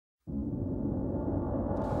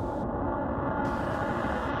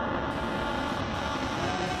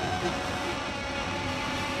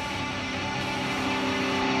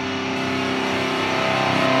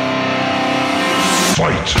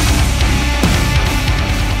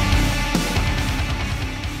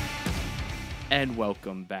And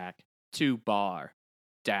welcome back to Bar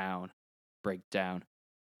Down Breakdown.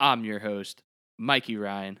 I'm your host, Mikey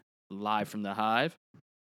Ryan, live from the Hive,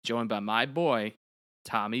 joined by my boy,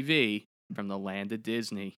 Tommy V, from the land of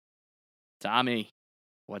Disney. Tommy,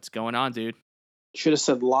 what's going on, dude? Should have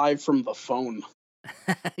said live from the phone.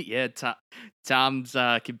 Yeah, Tom's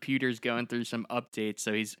computer's going through some updates,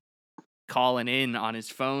 so he's calling in on his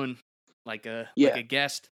phone like a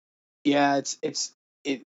guest. Yeah,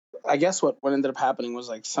 it. I guess what ended up happening was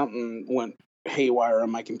like something went haywire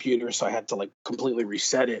on my computer, so I had to like completely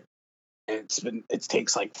reset it. And it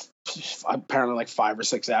takes like apparently like 5 or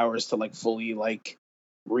 6 hours to like fully like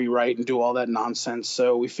rewrite and do all that nonsense.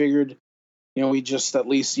 So we figured, we just at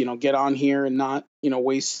least get on here and not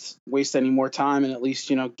waste any more time, and at least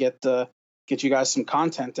get you guys some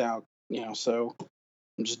content out. So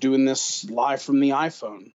I'm just doing this live from the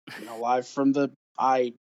iPhone, live from the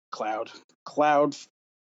iCloud.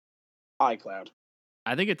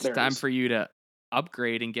 I think it's time for you to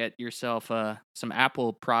upgrade and get yourself some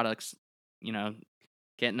Apple products,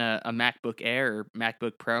 getting a MacBook Air or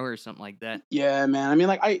MacBook Pro or something like that. Yeah, man. I mean,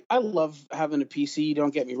 like, I love having a PC,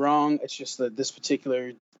 don't get me wrong. It's just that this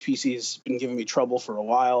particular PC has been giving me trouble for a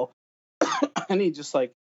while. I need just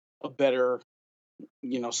like a better,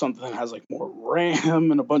 something that has like more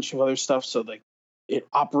RAM and a bunch of other stuff, so like it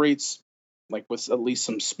operates like with at least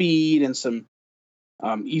some speed and some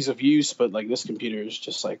ease of use. But like this computer is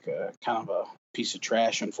just like kind of a piece of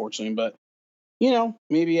trash, unfortunately. But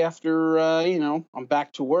maybe after I'm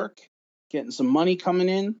back to work, getting some money coming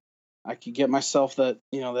in, I could get myself that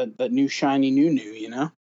that new shiny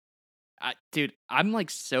new. Dude, I'm like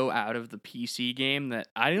so out of the PC game that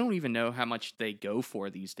I don't even know how much they go for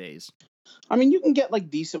these days. I mean, you can get like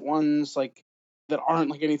decent ones like that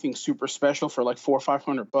aren't like anything super special for like $400 or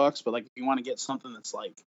 $500, but like if you want to get something that's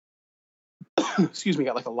like excuse me,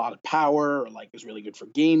 got like a lot of power or like is really good for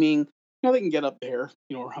gaming, they can get up there,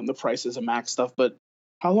 around the prices of Mac stuff. But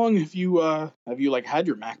how long have you like had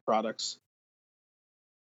your Mac products?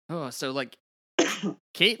 Oh, so like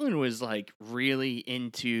Caitlin was like really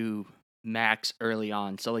into Macs early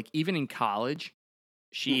on. So like even in college,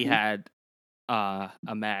 she had a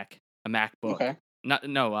MacBook. Okay.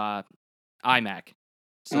 iMac.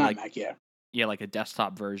 So an like iMac, yeah, like a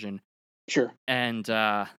desktop version. Sure. And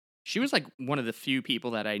she was like one of the few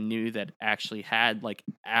people that I knew that actually had like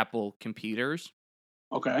Apple computers.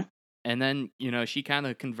 Okay. And then, she kind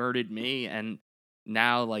of converted me, and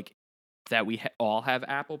now like that we all have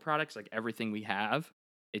Apple products, like everything we have,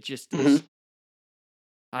 it just is.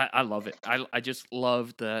 I love it. I just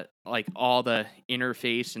love the like all the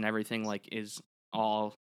interface and everything like is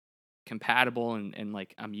all compatible and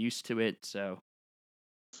like I'm used to it. So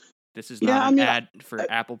this is not an ad for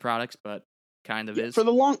Apple products, but kind of is. For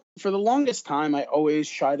the longest time, I always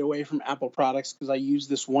shied away from Apple products because I use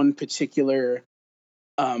this one particular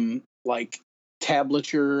like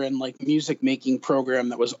tablature and like music making program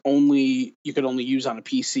that was you could only use on a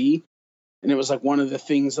PC. And it was like one of the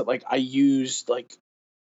things that like I used like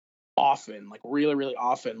often, like really, really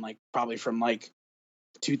often, like probably from like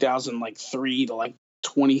 2003 to like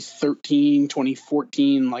 2013,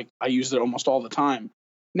 2014, like I used it almost all the time.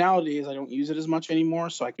 Nowadays I don't use it as much anymore,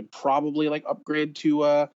 so I could probably like upgrade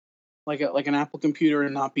to like an Apple computer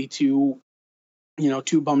and not be too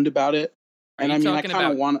too bummed about it. And I mean, I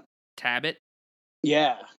kind of want Tablet.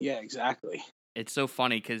 Yeah, exactly. It's so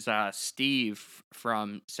funny because Steve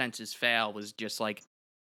from Census Fail was just like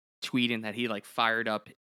tweeting that he like fired up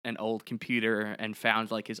an old computer and found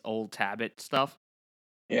like his old Tablet stuff.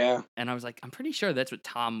 Yeah. And I was like, I'm pretty sure that's what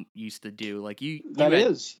Tom used to do. Like you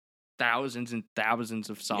is thousands and thousands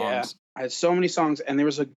of songs. Yeah, I had so many songs, and there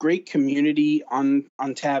was a great community on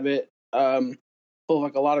Tablet, full of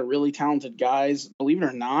like a lot of really talented guys. Believe it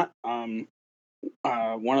or not,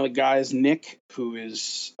 one of the guys, Nick, who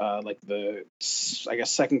is like the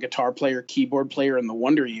second guitar player, keyboard player in the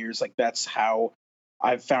Wonder Years. Like that's how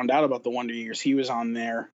I found out about the Wonder Years. He was on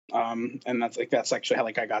there, and that's actually how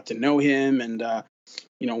like I got to know him. And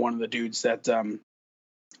one of the dudes that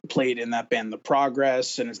played in that band, The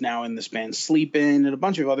Progress, and is now in this band Sleepin', and a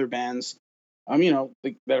bunch of other bands, that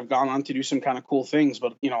have gone on to do some kind of cool things.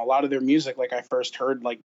 But a lot of their music, like I first heard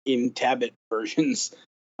like in Tablet versions,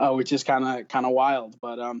 which is kind of wild.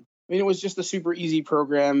 But I mean, it was just a super easy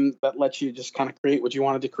program that lets you just kind of create what you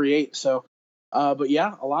wanted to create. So, but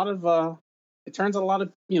yeah, a lot of it turns out a lot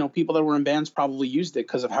of people that were in bands probably used it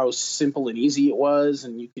because of how simple and easy it was,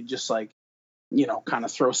 and you could just like kind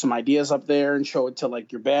of throw some ideas up there and show it to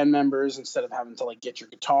like your band members instead of having to like get your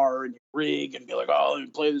guitar and your rig and be like, oh, let me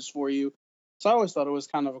play this for you. So I always thought it was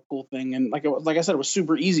kind of a cool thing, and like I said, it was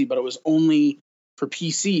super easy, but it was only for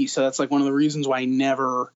PC. So that's like one of the reasons why I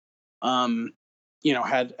never, um,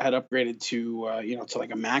 had upgraded to to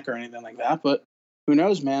like a Mac or anything like that. But who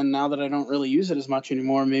knows, man? Now that I don't really use it as much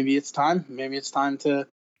anymore, maybe it's time. Maybe it's time to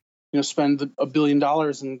spend $1 billion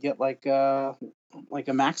and get like a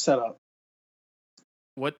Mac setup.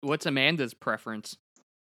 What's Amanda's preference?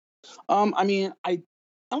 I mean, I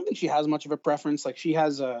don't think she has much of a preference. Like she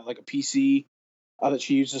has a PC that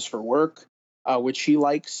she uses for work, which she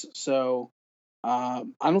likes. So I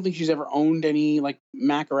don't think she's ever owned any like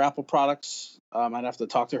Mac or Apple products. I'd have to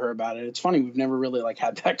talk to her about it. It's funny, we've never really like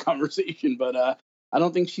had that conversation, but I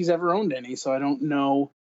don't think she's ever owned any, so I don't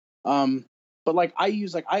know. Um, but like I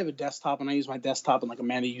have a desktop and I use my desktop, and like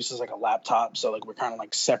Amanda uses like a laptop, so like we're kind of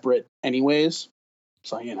like separate anyways.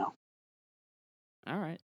 So All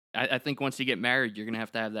right. I think once you get married, you're gonna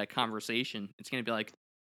have to have that conversation. It's gonna be like,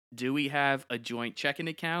 do we have a joint checking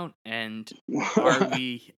account, and are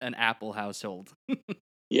we an Apple household?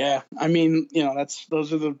 Yeah, I mean,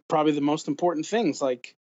 those are probably the most important things.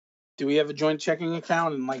 Like, do we have a joint checking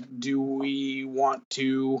account, and like, do we want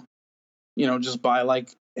to, just buy like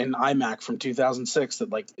an iMac from 2006 that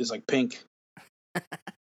like is like pink?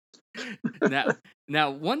 now, now,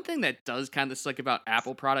 one thing that does kind of suck about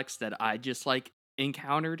Apple products that I just like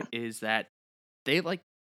encountered is that they like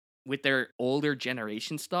with their older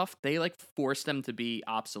generation stuff, they like force them to be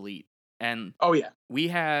obsolete. And Oh yeah. we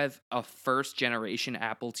have a first generation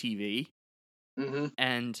Apple TV, Hmm.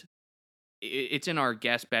 and it's in our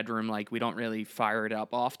guest bedroom. Like we don't really fire it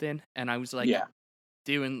up often. And I was like Yeah.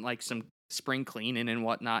 doing like some spring cleaning and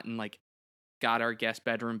whatnot, and like got our guest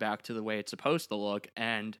bedroom back to the way it's supposed to look.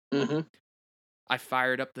 And Hmm. I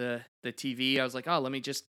fired up the TV. I was like, oh, let me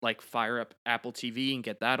just like fire up Apple TV and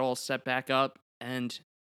get that all set back up, and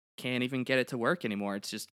can't even get it to work anymore. It's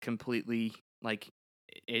just completely like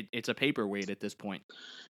it's a paperweight at this point.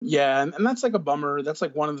 Yeah, and that's like a bummer. That's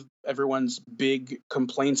like one of everyone's big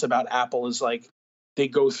complaints about Apple is like they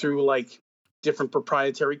go through like different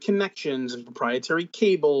proprietary connections and proprietary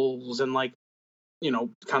cables and like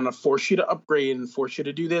kind of force you to upgrade and force you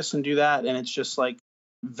to do this and do that. And it's just like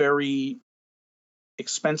very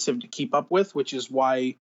expensive to keep up with, which is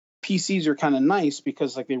why PCs are kind of nice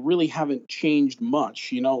because like they really haven't changed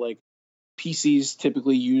much. Like PCs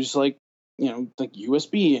typically use like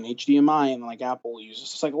USB and HDMI, and like Apple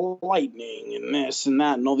uses like Lightning and this and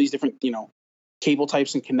that and all these different cable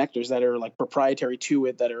types and connectors that are like proprietary to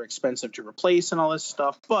it that are expensive to replace and all this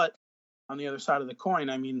stuff. But on the other side of the coin,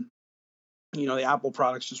 I mean, the Apple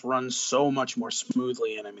products just run so much more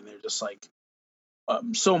smoothly, and I mean they're just like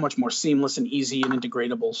so much more seamless and easy and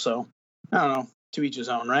integratable. So I don't know, to each his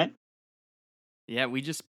own, right? Yeah, we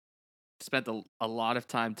just spent a lot of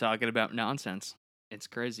time talking about nonsense. It's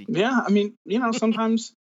crazy. Yeah, I mean,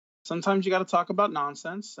 sometimes you got to talk about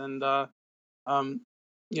nonsense, and um,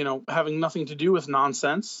 having nothing to do with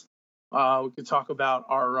nonsense. We could talk about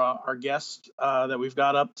our guest that we've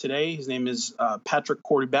got up today. His name is Patrick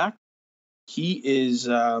Quarterback. He is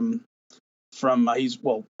from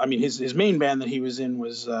I mean, his main band that he was in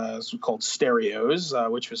was called Stereos,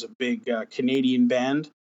 which was a big Canadian band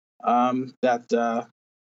that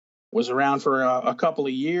was around for a couple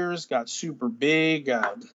of years, got super big,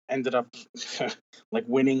 ended up like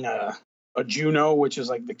winning a Juno, which is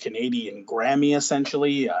like the Canadian Grammy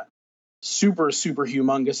essentially. Super super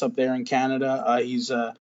humongous up there in Canada. He's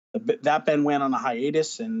that band went on a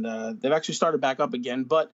hiatus, and they've actually started back up again.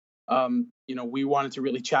 But we wanted to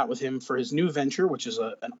really chat with him for his new venture, which is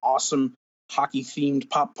an awesome hockey themed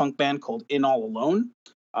pop punk band called In All Alone.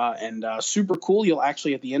 And super cool. You'll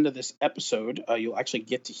actually, at the end of this episode, you'll actually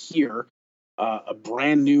get to hear a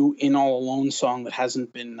brand new In All Alone song that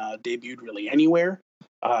hasn't been debuted really anywhere.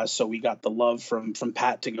 So we got the love from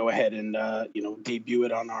Pat to go ahead and debut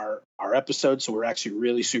it on our episode. So we're actually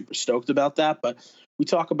really super stoked about that. But we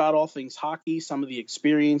talk about all things hockey, some of the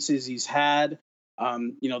experiences he's had.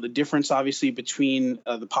 The difference obviously between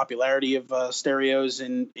the popularity of Stereos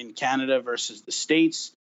in Canada versus the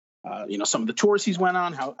States. Some of the tours he's went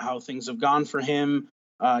on, how things have gone for him.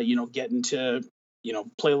 Getting to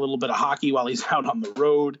play a little bit of hockey while he's out on the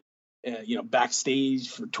road. Backstage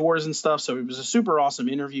for tours and stuff. So it was a super awesome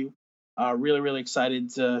interview. Really, really excited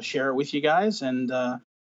to share it with you guys. And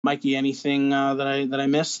Mikey, anything that I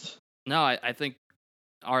missed? No, I think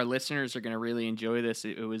our listeners are going to really enjoy this.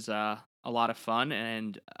 It was a lot of fun,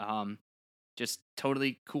 and just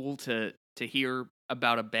totally cool to hear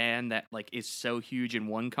about a band that like is so huge in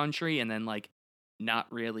one country and then like not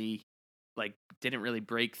really like didn't really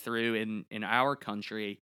break through in our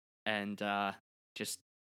country, and just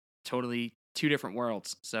totally two different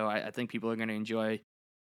worlds. So I think people are going to enjoy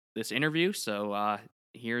this interview. So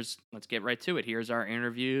let's get right to it. Here's our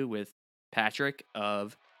interview with Patrick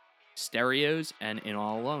of Stereos and In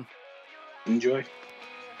All Alone. Enjoy.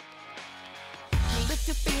 If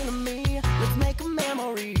you're feeling me, let's make a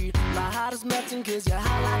memory. My heart is melting cause you're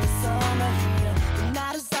hot like the summer heat. The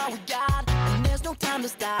night is all we got, and there's no time to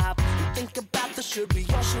stop. And think about the should we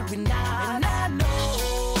or should we not. And I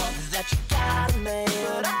know that you got a man,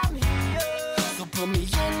 but I'm here, so put me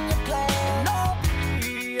in your plan. I'll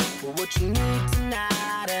be for what you need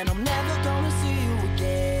tonight, and I'm never gonna see you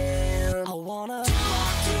again. I wanna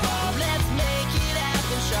let's make it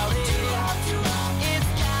happen, shout it. It's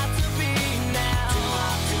got to be now.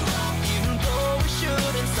 Even though we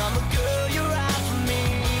shouldn't, summer girl, you're right for me.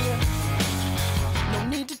 No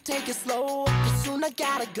need to take it slow, cause soon I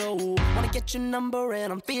gotta go. Wanna get your number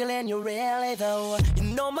and I'm feeling you really though. You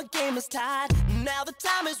know my game is tight, now the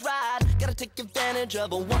time is right. Gotta take advantage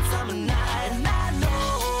of a one summer night. And I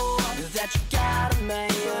know that you got a man,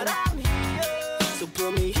 but I'm here, so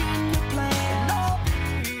put me in your plan. I'll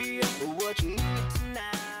be for what you need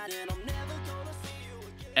tonight, and I'm never gonna see you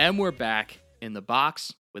again. And we're back in the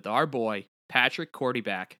box with our boy, Patrick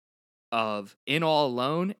Quarterback of In All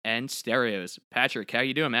Alone and Stereos. Patrick, how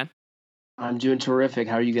you doing, man? I'm doing terrific.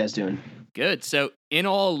 How are you guys doing? Good. So In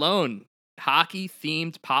All Alone,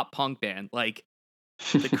 hockey-themed pop punk band. Like,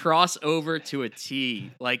 the crossover to a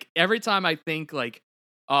T. Like, every time I think, like,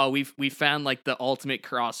 oh, we found, like, the ultimate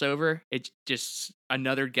crossover, it just,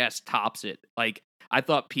 another guest tops it. Like, I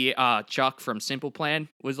thought Chuck from Simple Plan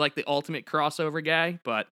was, like, the ultimate crossover guy,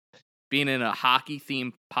 but being in a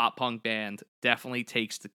hockey-themed pop punk band definitely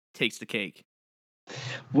takes the cake.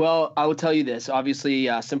 Well, I will tell you this. Obviously,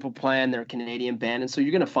 Simple Plan, they're a Canadian band, and so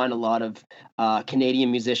you're going to find a lot of Canadian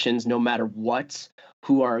musicians, no matter what,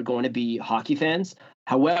 who are going to be hockey fans.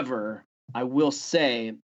 However, I will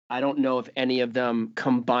say, I don't know if any of them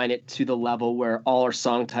combine it to the level where all our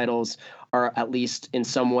song titles are at least in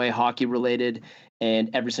some way hockey related, and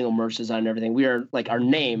every single merch design and everything. We are, like, our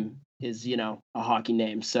name is, a hockey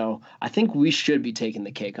name. So I think we should be taking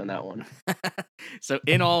the cake on that one. So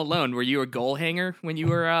In All Alone, were you a goal hanger when you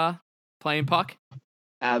were playing puck?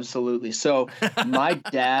 Absolutely. So my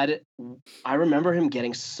dad, I remember him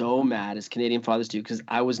getting so mad, as Canadian fathers do, because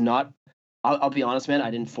I was not, I'll be honest, man, I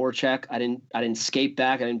didn't forecheck. I didn't skate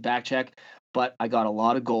back. I didn't back check, but I got a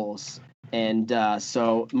lot of goals. And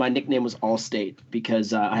so my nickname was Allstate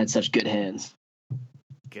because I had such good hands.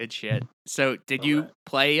 Good shit. So did you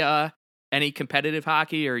play any competitive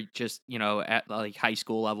hockey or just, at like high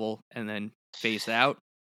school level and then phased out?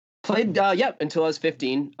 Played, until I was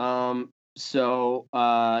 15. So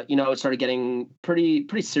it started getting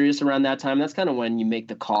pretty serious around that time. That's kind of when you make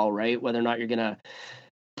the call, right? Whether or not you're going to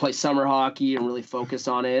play summer hockey and really focus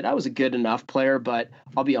on it. I was a good enough player, but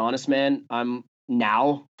I'll be honest, man, I'm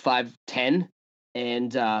now 5'10",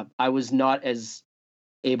 and I was not as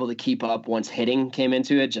able to keep up once hitting came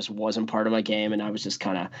into it. Just wasn't part of my game, and I was just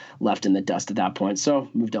kind of left in the dust at that point. So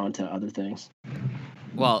moved on to other things.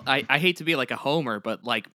 Well, I hate to be like a homer, but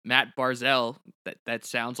like Matt Barzal, that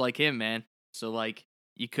sounds like him, man. So like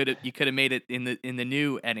you could have made it in the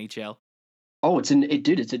new NHL. Oh, it's a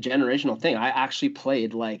generational thing. I actually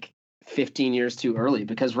played like 15 years too early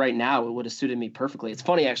because right now it would have suited me perfectly. It's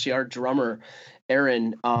funny, actually, our drummer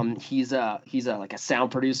Aaron, he's like a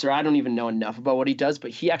sound producer. I don't even know enough about what he does,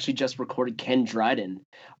 but he actually just recorded Ken Dryden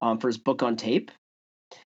for his book on tape.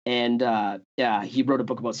 And he wrote a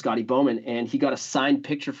book about Scotty Bowman, and he got a signed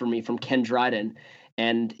picture for me from Ken Dryden.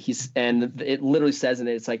 And it literally says in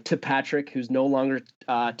it, it's like, to Patrick, who's no longer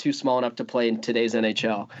too small enough to play in today's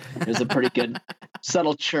NHL. It was a pretty good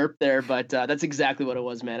subtle chirp there, but that's exactly what it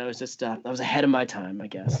was, man. I was just I was ahead of my time, I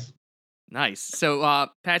guess. Nice. So,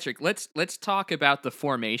 Patrick, let's talk about the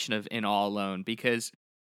formation of In All Alone, because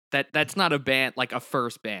that's not a band, like a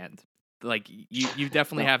first band. Like you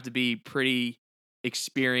definitely have to be pretty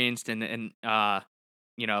experienced and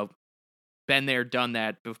been there, done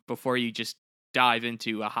that before you just dive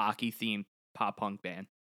into a hockey themed pop punk band.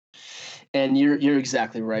 And you're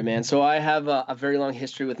exactly right, man. So I have a very long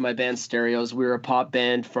history with my band Stereos. We're a pop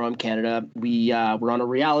band from Canada. We were on a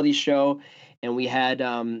reality show, and we had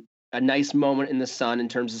a nice moment in the sun in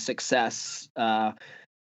terms of success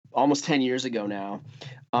almost 10 years ago now.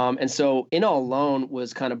 And so In All Alone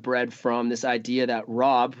was kind of bred from this idea that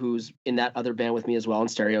Rob, who's in that other band with me as well in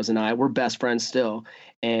Stereos, and we're best friends still.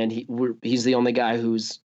 And he's the only guy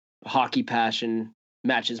whose hockey passion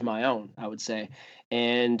matches my own, I would say.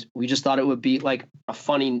 And we just thought it would be like a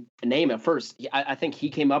funny name at first. I think he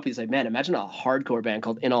came up, he's like, man, imagine a hardcore band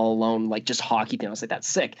called In All Alone, like just hockey thing. I was like, that's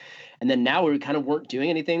sick. And then now we kind of weren't doing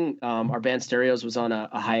anything. Our band Stereos was on a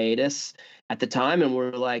hiatus at the time. And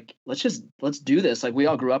we're like, let's do this. Like we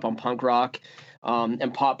all grew up on punk rock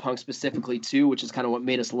and pop punk specifically too, which is kind of what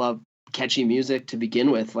made us love catchy music to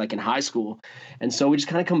begin with, like in high school. And so we just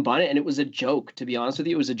kind of combined it, and it was a joke, to be honest with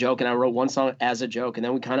you. It was a joke. And I wrote one song as a joke, and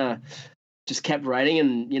then we kind of just kept writing,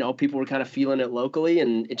 and people were kind of feeling it locally,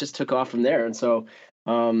 and it just took off from there. And so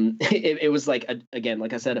it was like again,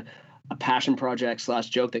 like I said, a passion project /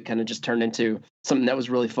 joke that kind of just turned into something that was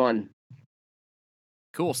really fun.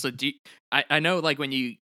 Cool. So I know, like, when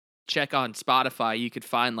you check on Spotify, you could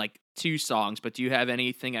find like 2 songs, but do you have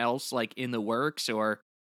anything else like in the works, or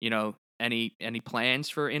any plans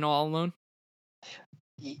for In All Alone?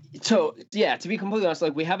 So yeah, to be completely honest,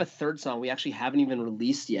 like we have a 3rd song we actually haven't even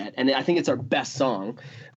released yet, and I think it's our best song.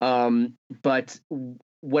 But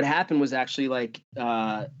what happened was actually like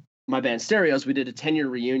my band Stereos, we did a 10-year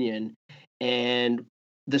reunion, and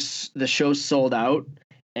the show sold out,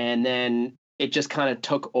 and then it just kind of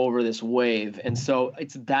took over this wave, and so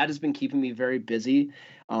that has been keeping me very busy.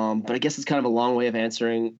 But I guess it's kind of a long way of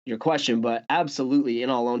answering your question, but absolutely In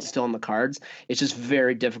All Alone still on the cards. It's just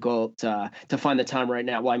very difficult to find the time right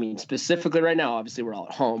now. Well, I mean, specifically right now, obviously we're all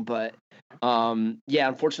at home, but yeah,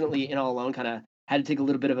 unfortunately In All Alone kind of had to take a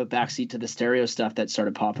little bit of a backseat to the Stereo stuff that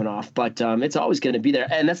started popping off, but it's always going to be there.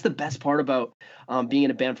 And that's the best part about being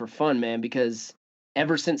in a band for fun, man, because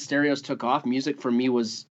ever since Stereos took off, music for me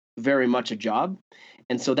was very much a job.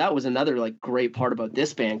 And so that was another like great part about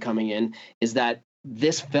this band coming in, is that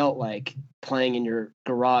this felt like playing in your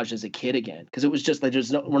garage as a kid again, because it was just like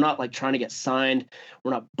we're not like trying to get signed,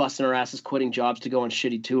 we're not busting our asses quitting jobs to go on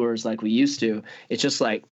shitty tours like we used to. It's just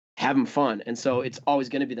like having fun, and so it's always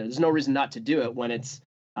going to be there. There's no reason not to do it when it's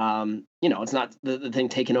it's not the thing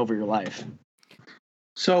taking over your life.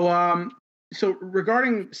 So so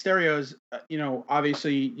regarding Stereos,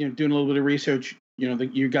 obviously doing a little bit of research,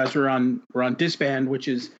 you guys were on Disband, which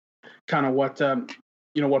is kind of what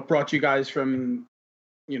what brought you guys from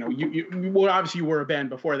well, obviously you were a band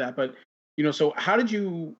before that, but so how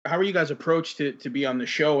were you guys approached to be on the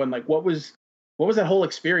show, and like what was that whole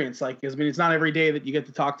experience like? Because I mean, it's not every day that you get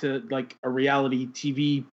to talk to like a reality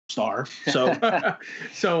TV star, so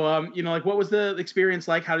like what was the experience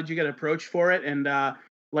like? How did you get approached for it, and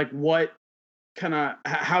like what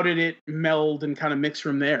how did it meld and kind of mix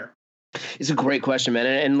from there? It's a great question, man,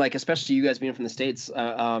 and like especially you guys being from the States,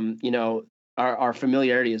 our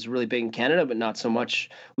familiarity is really big in Canada, but not so much.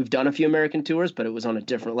 We've done a few American tours, but it was on a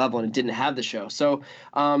different level, and it didn't have the show. So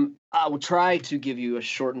I will try to give you a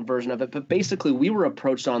shortened version of it. But basically, we were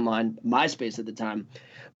approached online, MySpace at the time,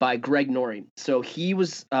 by Greg Norrie. So he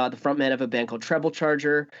was the frontman of a band called Treble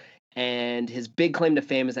Charger, and his big claim to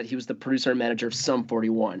fame is that he was the producer and manager of Sum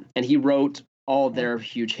 41, and he wrote all their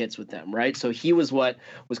huge hits with them, right? So he was what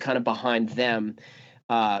was kind of behind them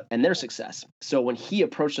and their success. So when he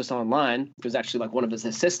approached us online, it was actually like one of his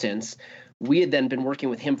assistants. We had then been working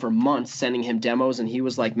with him for months, sending him demos, and he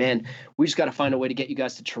was like, man, we just got to find a way to get you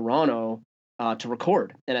guys to Toronto to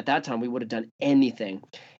record. And at that time, we would have done anything.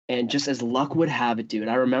 And just as luck would have it, dude,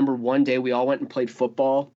 I remember one day we all went and played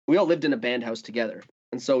football. We all lived in a band house together.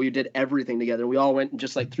 And so we did everything together. We all went and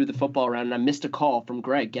just like threw the football around, and I missed a call from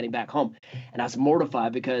Greg getting back home. And I was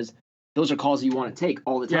mortified because those are calls that you want to take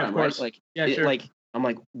all the time, right? Like, sure. Like, I'm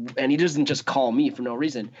like, and he doesn't just call me for no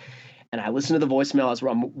reason. And I listened to the voicemail as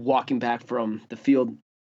I'm walking back from the field,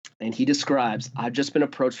 and he describes, I've just been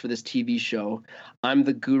approached for this TV show. I'm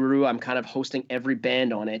the guru. I'm kind of hosting every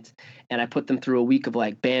band on it. And I put them through a week of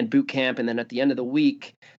like band boot camp. And then at the end of the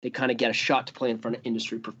week, they kind of get a shot to play in front of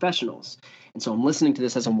industry professionals. And so I'm listening to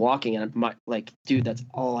this as I'm walking, and I'm like, dude, that's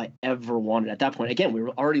all I ever wanted at that point. Again, we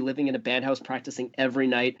were already living in a band house, practicing every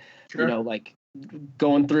night, sure. Like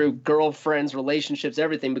going through girlfriends, relationships,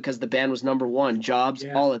 everything, because the band was number one, jobs,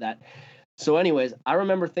 all of that. So anyways, I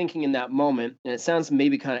remember thinking in that moment, and it sounds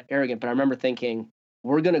maybe kind of arrogant, but I remember thinking,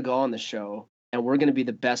 we're going to go on the show and we're going to be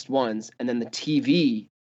the best ones. And then the TV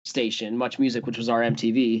station, Much Music, which was our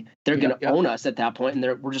MTV, they're going to own us at that point, and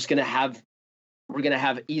we're going to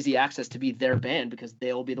have easy access to be their band because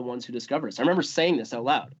they'll be the ones who discover us. I remember saying this out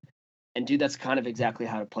loud. And dude, that's kind of exactly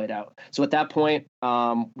how it played out. So at that point,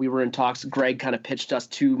 we were in talks. Greg kind of pitched us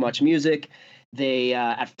to Much Music. They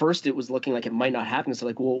at first it was looking like it might not happen. So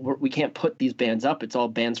like, well, we can't put these bands up. It's all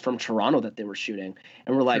bands from Toronto that they were shooting.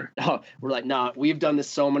 And we're like, nah, we've done this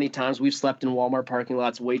so many times. We've slept in Walmart parking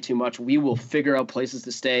lots way too much. We will figure out places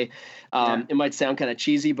to stay. It might sound kind of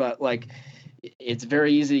cheesy, but like, it's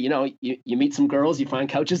very easy. You know, you meet some girls, you find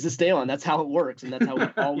couches to stay on. That's how it works, and that's how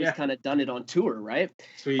we've always Yeah. kind of done it on tour, right?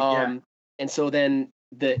 Sweet. Yeah. And so then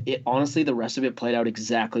honestly, the rest of it played out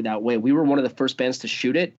exactly that way. We were one of the first bands to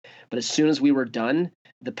shoot it, but as soon as we were done,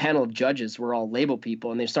 the panel of judges were all label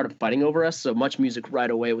people, and they started fighting over us. So Much Music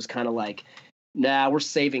right away was kind of like, nah, we're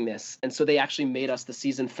saving this. And so they actually made us the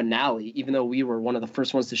season finale, even though we were one of the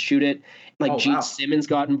first ones to shoot it. Like Gene Simmons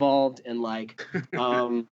got involved, and like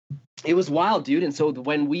it was wild, dude. And so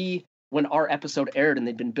when our episode aired, and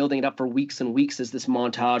they'd been building it up for weeks and weeks as this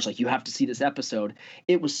montage, like, you have to see this episode.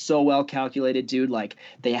 It was so well calculated, dude. Like,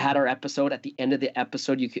 they had our episode at the end of the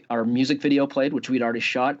episode. Our music video played, which we'd already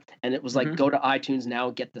shot, and it was like, go to iTunes now,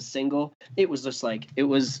 get the single. It was just like, it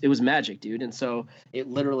was magic, dude. And so it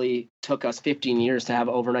literally took us 15 years to have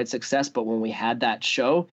overnight success. But when we had that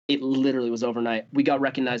show, it literally was overnight. We got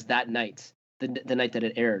recognized that night, the night that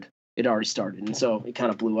it aired. It already started, and so it kind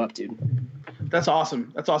of blew up, dude. That's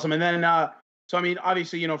awesome. And then, so I mean,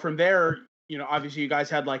 obviously, you know, from there, you know, obviously, you guys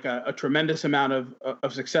had like a tremendous amount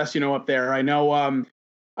of success, you know, up there. I know,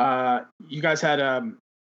 you guys had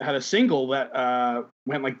a single that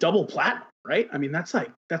went like double platinum, right? I mean, that's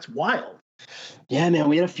wild. Yeah, man,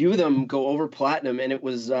 we had a few of them go over platinum, and it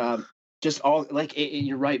was just all like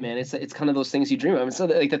you're right, man. It's kind of those things you dream of. And so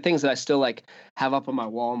like the things that I still like have up on my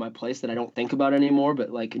wall in my place that I don't think about anymore,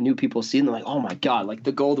 but like new people see, and they're like, oh my God, like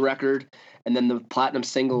the gold record and then the platinum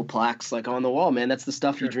single plaques like on the wall, man. That's the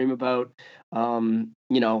stuff you dream about,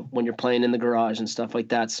 you know, when you're playing in the garage and stuff like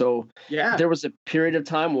that. So yeah, there was a period of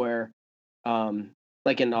time where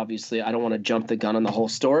like, and obviously I don't want to jump the gun on the whole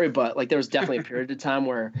story, but like there was definitely a period of time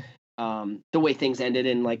where the way things ended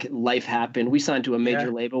and like life happened. We signed to a major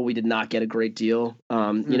label. We did not get a great deal,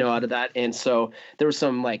 you know, out of that. And so there was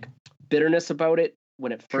some like bitterness about it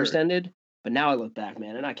when it first ended. But now I look back,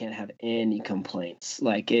 man, and I can't have any complaints.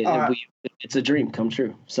 Like it's a dream come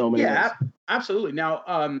true. So many ways. Absolutely.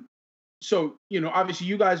 Now, so, you know, obviously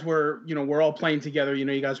you guys were, you know, we're all playing together. You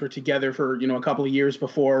know, you guys were together for, you know, a couple of years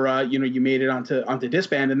before, you know, you made it onto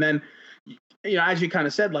Disband. And then, you know, as you kind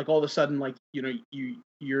of said, like all of a sudden, like, you know,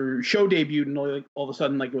 your show debuted, and all of a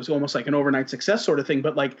sudden, like it was almost like an overnight success sort of thing.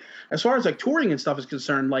 But like, as far as like touring and stuff is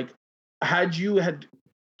concerned, like, had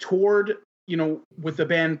toured, you know, with the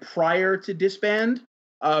band prior to Disband,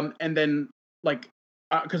 and then like,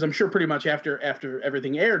 because I'm sure pretty much after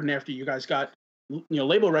everything aired and after you guys got, you know,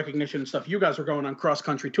 label recognition and stuff, you guys were going on cross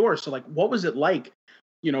country tours. So like, what was it like,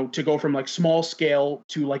 you know, to go from like small scale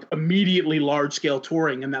to like immediately large scale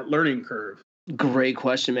touring and that learning curve? Great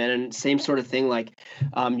question, man. And same sort of thing. Like,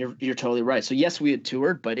 you're totally right. So yes, we had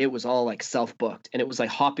toured, but it was all like self-booked, and it was like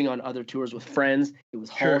hopping on other tours with friends. It was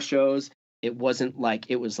hall shows. It wasn't like,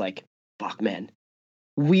 it was like, fuck, man.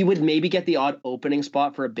 We would maybe get the odd opening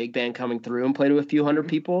spot for a big band coming through and play to a few hundred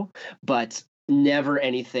people, but never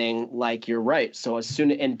anything like, you're right. So as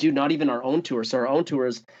soon, and dude, not even our own tour. So our own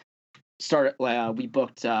tours started, we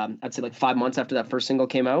booked, I'd say like 5 months after that first single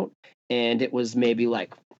came out, and it was maybe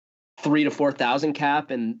like 3,000 to 4,000 cap,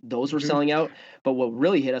 and those were selling out. But what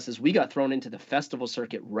really hit us is we got thrown into the festival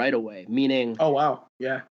circuit right away, meaning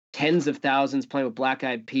tens of thousands, playing with Black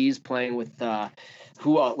Eyed Peas, playing with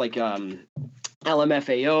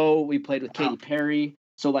LMFAO. We played with Katy Perry.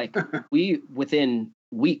 So like we, within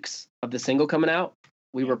weeks of the single coming out,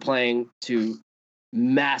 we were playing to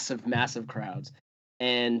massive crowds.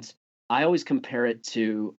 And I always compare it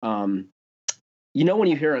to you know, when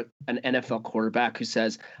you hear an NFL quarterback who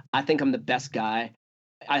says, I think I'm the best guy,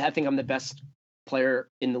 I think I'm the best player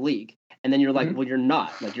in the league. And then you're like, well, you're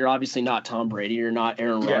not. Like, you're obviously not Tom Brady. You're not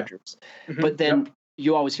Aaron Rodgers. But then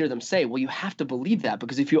you always hear them say, well, you have to believe that,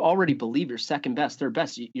 because if you already believe you're second best, third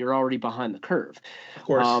best, you're already behind the curve. Of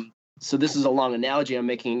course. So this is a long analogy I'm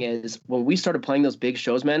making, is when we started playing those big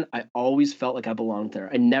shows, man, I always felt like I belonged there.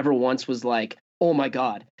 I never once was like, oh my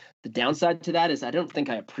God. The downside to that is I don't think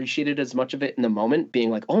I appreciated as much of it in the moment,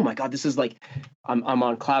 being like, oh my God, this is like, I'm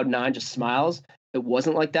on cloud nine, just smiles. It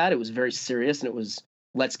wasn't like that. It was very serious, and it was,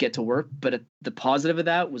 let's get to work. But the positive of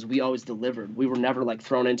that was we always delivered. We were never like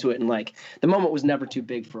thrown into it, and like the moment was never too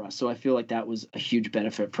big for us. So I feel like that was a huge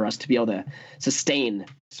benefit for us to be able to sustain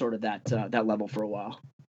sort of that level for a while.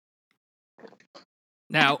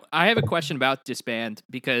 Now, I have a question about Disband,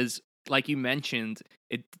 because like you mentioned,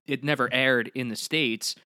 it never aired in the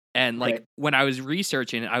States. And like when I was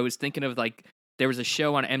researching, I was thinking of like, there was a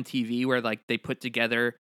show on MTV where like they put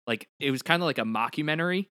together, like it was kind of like a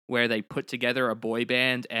mockumentary where they put together a boy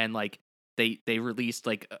band, and like they released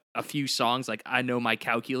like a few songs, like I Know My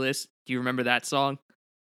Calculus. Do you remember that song?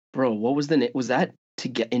 Bro, what was the name? Was that To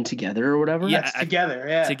Get In Together or whatever? Yeah, Together.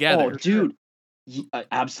 Yeah. Together. Oh, dude. I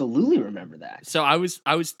absolutely remember that. So I was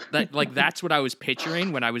like, that's what I was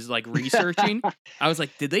picturing when I was like researching. I was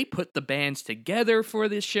like, did they put the bands together for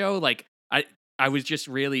this show? Like, I was just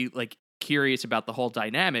really like curious about the whole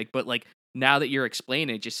dynamic, but like now that you're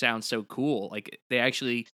explaining, it just sounds so cool. Like they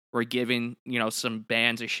actually were giving, some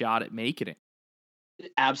bands a shot at making it.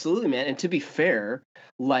 Absolutely, man. And to be fair,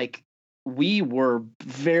 like we were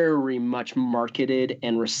very much marketed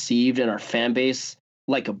and received in our fan base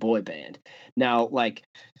like a boy band. Now, like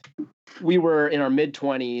we were in our mid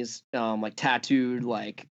 20s, like tattooed,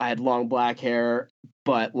 like I had long black hair,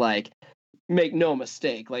 but like make no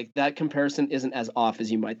mistake, like that comparison isn't as off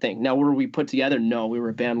as you might think. Now, were we put together? No, we were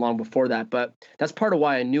a band long before that, but that's part of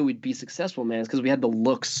why I knew we'd be successful, man, is because we had the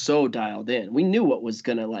look so dialed in. We knew what was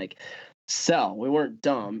gonna like sell. We weren't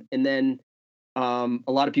dumb. And then a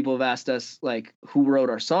lot of people have asked us like who wrote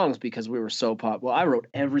our songs because we were so pop. Well, I wrote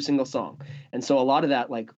every single song. And so a lot of that,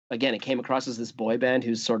 like, again, it came across as this boy band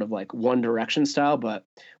who's sort of like One Direction style, but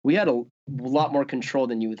we had a lot more control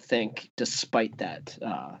than you would think despite that,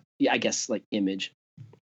 I guess, like image.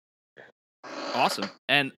 Awesome.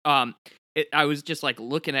 And I was just like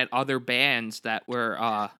looking at other bands that were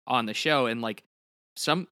on the show, and like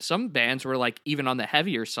some bands were like even on the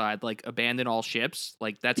heavier side, like Abandon All Ships.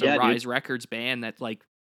 Like that's a Rise Records band that like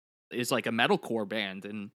is like a metalcore band,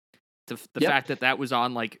 and the fact that was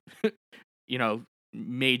on like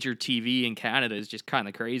major TV in Canada is just kind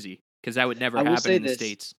of crazy because that would never happen in the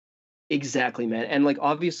States. Exactly, man. And like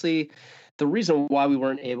obviously the reason why we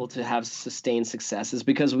weren't able to have sustained success is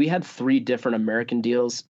because we had 3 different American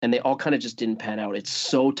deals and they all kind of just didn't pan out. It's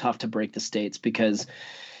so tough to break the States because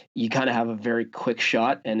you kind of have a very quick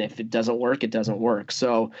shot, and if it doesn't work, it doesn't work.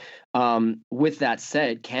 So with that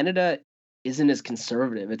said, Canada isn't as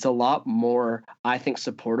conservative. It's a lot more, I think,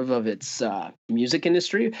 supportive of its music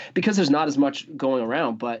industry because there's not as much going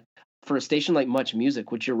around. But for a station like Much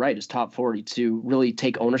Music, which you're right is top 40, to really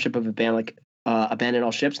take ownership of a band like Abandon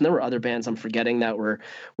All Ships, and there were other bands I'm forgetting that were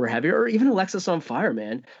heavier, or even Alexis on Fire,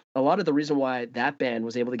 man. A lot of the reason why that band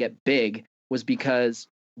was able to get big was because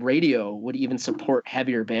radio would even support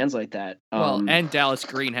heavier bands like that. Well, and Dallas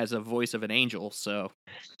Green has a voice of an angel, so.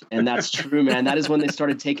 And that's true, man. That is when they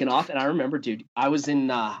started taking off. And I remember, dude, I was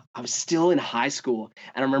still in high school,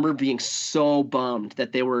 and I remember being so bummed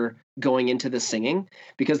that they were going into the singing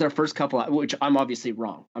because their first couple, which I'm obviously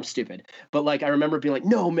wrong, I'm stupid, but like I remember being like,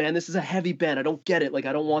 no, man, this is a heavy band. I don't get it. Like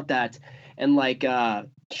I don't want that. And like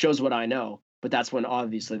shows what I know. But that's when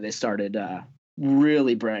obviously they started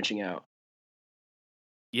really branching out.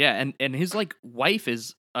 Yeah, and his like wife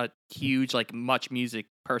is a huge like Much Music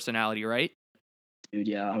personality, right? Dude,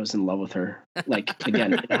 yeah, I was in love with her. Like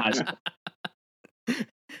again, in high school.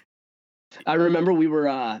 I remember we were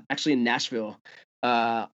actually in Nashville,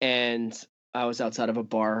 and I was outside of a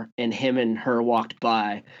bar, and him and her walked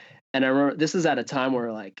by, and I remember this is at a time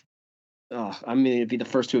where like, I'm going to be the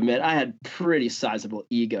first to admit I had pretty sizable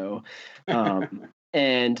ego.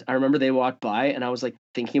 And I remember they walked by, and I was like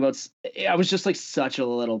thinking about. I was just like such a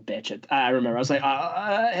little bitch. I remember I was like,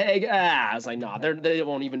 "Hey," I was like, "Nah, they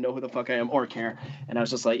won't even know who the fuck I am or care." And I was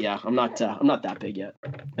just like, "Yeah, I'm not that big yet,"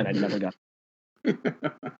 and I never got.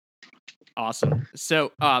 Awesome.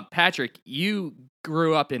 So, Patrick, you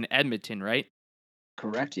grew up in Edmonton, right?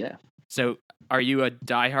 Correct. Yeah. So, are you a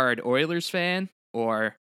diehard Oilers fan,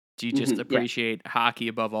 or do you just appreciate hockey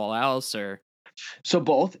above all else, or? So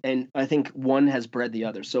both, and I think one has bred the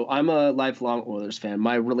other. So I'm a lifelong Oilers fan.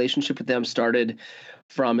 My relationship with them started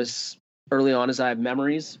from as early on as I have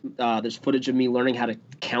memories. There's footage of me learning how to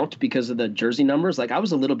count because of the jersey numbers. Like I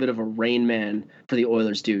was a little bit of a Rain Man for the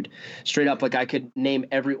Oilers, dude. Straight up, like I could name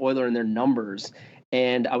every Oiler and their numbers.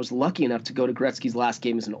 And I was lucky enough to go to Gretzky's last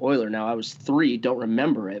game as an Oiler. Now I was 3, don't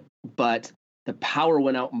remember it, but the power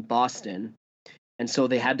went out in Boston. And so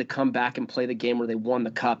they had to come back and play the game where they won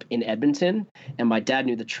the cup in Edmonton. And my dad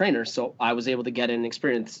knew the trainer, so I was able to get in and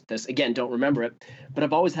experience this. Again, don't remember it. But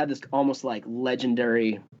I've always had this almost like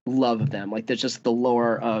legendary love of them. Like there's just the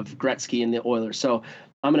lore of Gretzky and the Oilers. So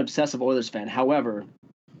I'm an obsessive Oilers fan. However,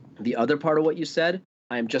 the other part of what you said,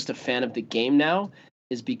 I am just a fan of the game now,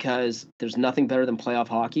 is because there's nothing better than playoff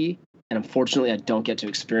hockey. And unfortunately, I don't get to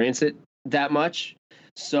experience it that much.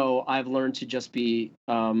 So I've learned to just be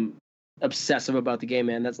obsessive about the game,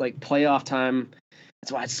 man. That's like playoff time.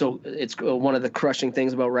 That's why it's one of the crushing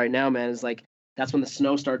things about right now, man, is like that's when the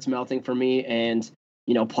snow starts melting for me, and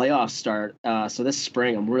playoffs start. So this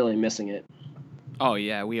spring I'm really missing it. Oh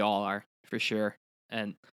yeah, we all are for sure.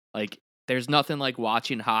 And like there's nothing like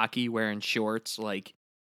watching hockey wearing shorts. Like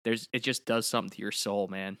it just does something to your soul,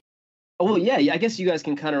 man. Oh well, yeah, I guess you guys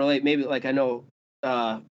can kind of relate. Maybe like I know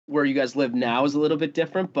where you guys live now is a little bit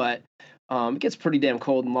different, but It gets pretty damn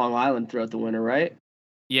cold in Long Island throughout the winter, right?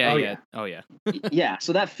 Yeah, Oh, yeah. yeah. Oh, yeah. Yeah,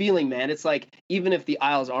 so that feeling, man, it's like even if the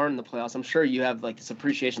Isles aren't in the playoffs, I'm sure you have like this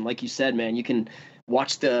appreciation, like you said, man. You can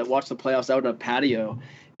watch the playoffs out in a patio,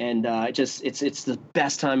 and it's the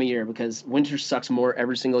best time of year because winter sucks more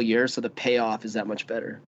every single year, so the payoff is that much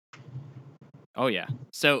better. Oh, yeah.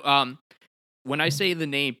 So, when I say the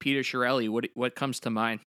name Peter Chiarelli, what comes to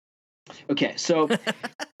mind? Okay, so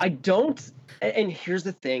I don't, and here's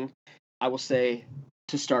the thing, I will say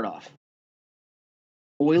to start off,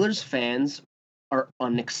 Oilers fans are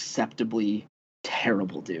unacceptably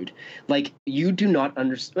terrible, dude. Like, you do not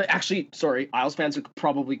understand. Actually, sorry, Isles fans are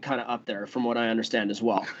probably kind of up there from what I understand as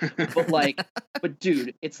well. But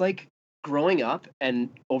dude, it's like growing up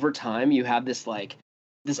and over time you have this like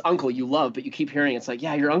this uncle you love, but you keep hearing it's like,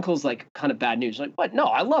 yeah, your uncle's like kind of bad news. You're like, what? No,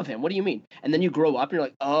 I love him. What do you mean? And then you grow up and you're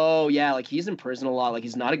like, oh yeah, like he's in prison a lot. Like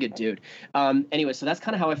he's not a good dude. Anyway, so that's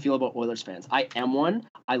kind of how I feel about Oilers fans. I am one.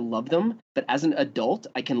 I love them, but as an adult,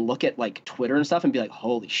 I can look at like Twitter and stuff and be like,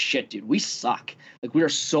 holy shit, dude, we suck. Like we are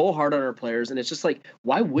so hard on our players, and it's just like,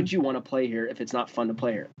 why would you want to play here if it's not fun to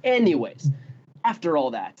play here? Anyways, after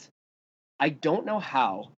all that, I don't know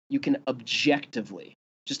how you can objectively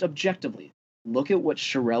look at what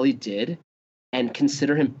Chiarelli did and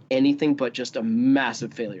consider him anything but just a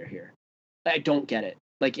massive failure here. I don't get it.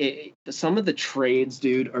 Like some of the trades,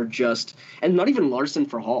 dude, are just, and not even Larson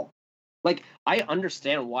for Hall. Like I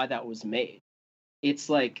understand why that was made. It's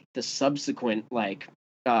like the subsequent like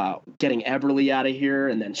getting Eberle out of here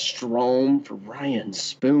and then Strome for Ryan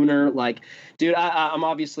Spooner. Like, dude, I'm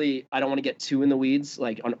obviously, I don't want to get too in the weeds,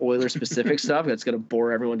 like on Oilers specific stuff. That's going to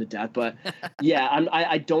bore everyone to death. But yeah,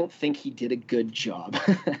 I don't think he did a good job.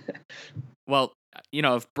 Well,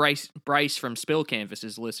 if Bryce from Spill Canvas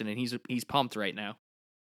is listening, he's pumped right now.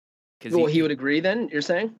 Well, he would agree then, you're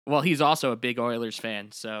saying? Well, he's also a big Oilers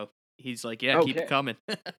fan. So he's like, yeah, keep it coming.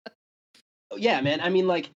 Yeah, man. I mean,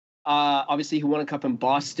 like, obviously he won a cup in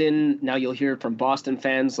Boston. Now you'll hear from Boston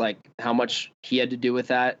fans like how much he had to do with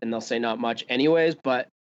that, and they'll say not much anyways. But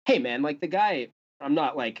hey, man, like the guy, I'm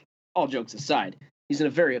not like, all jokes aside, he's a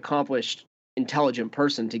very accomplished, intelligent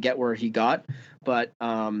person to get where he got. But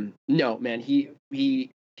no, man, he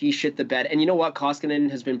shit the bed. And you know what? Koskinen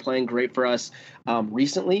has been playing great for us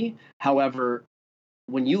recently. However,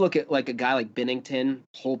 when you look at like a guy like Binnington,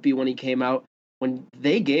 Holtby when he came out, when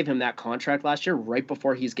they gave him that contract last year, right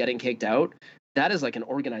before he's getting kicked out, that is like an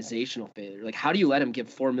organizational failure. Like, how do you let him give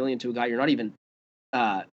 $4 million to a guy you're not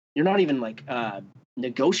even like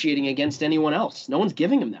negotiating against anyone else? No one's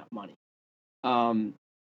giving him that money.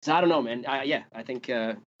 So I don't know, man. I think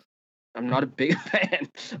I'm not a big fan,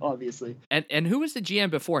 obviously. And who was the GM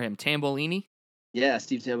before him? Tambolini? Yeah,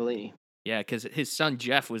 Steve Tambolini. Yeah, because his son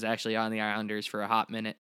Jeff was actually on the Islanders for a hot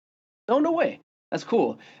minute. Oh, no way. That's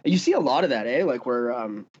cool. You see a lot of that, eh? Like where,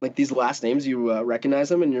 like these last names, you recognize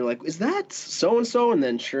them, and you're like, "Is that so and so?" And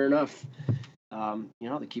then, sure enough,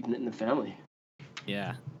 they're keeping it in the family.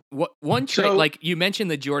 Yeah. One trade, like you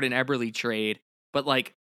mentioned the Jordan Eberle trade, but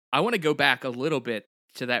like I want to go back a little bit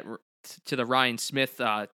to the Ryan Smith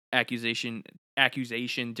accusation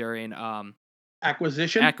during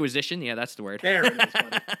acquisition. Yeah, that's the word. There it is.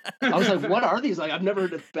 Buddy. I was like, "What are these?" Like, I've never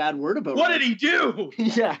heard a bad word about. What did he do?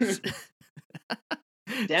 Yeah.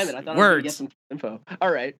 Damn it! I thought I was gonna get some info.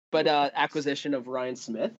 All right, but acquisition of Ryan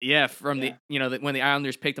Smith. Yeah, from the when the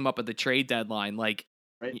Islanders picked him up at the trade deadline, like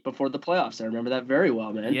right before the playoffs. I remember that very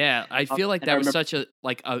well, man. Yeah, I feel like that was such a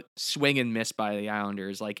swing and miss by the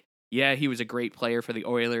Islanders. Like, yeah, he was a great player for the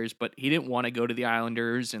Oilers, but he didn't want to go to the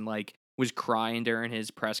Islanders and like was crying during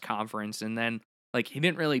his press conference, and then like he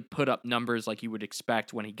didn't really put up numbers like you would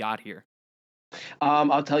expect when he got here.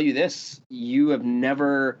 I'll tell you this: you have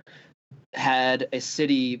never had a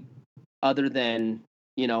city other than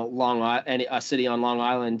a city on Long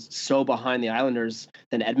Island so behind the Islanders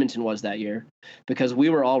than Edmonton was that year, because we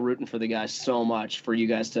were all rooting for the guys so much for you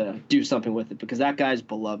guys to do something with it, because that guy's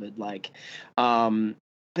beloved. Like, but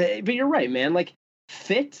you're right, man. Like,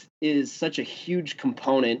 fit is such a huge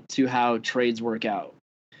component to how trades work out,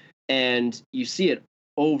 and you see it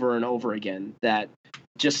over and over again that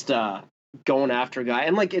just going after a guy,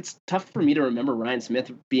 and like it's tough for me to remember Ryan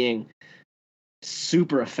Smith being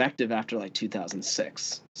super effective after like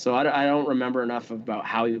 2006. So I don't remember enough about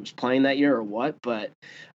how he was playing that year or what, but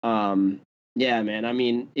yeah, man. I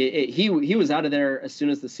mean, he was out of there as soon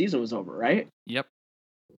as the season was over, right? Yep.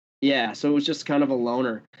 Yeah, so it was just kind of a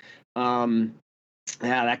loner. Yeah,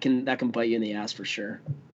 that can bite you in the ass for sure.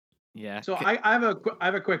 Yeah. So I have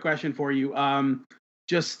a quick question for you.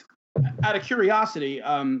 Just out of curiosity,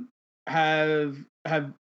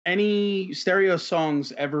 have any stereo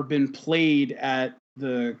songs ever been played at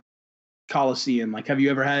the Coliseum? Like, have you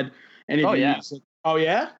ever had any of yeah. these? Oh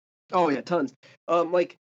yeah. Oh yeah, tons.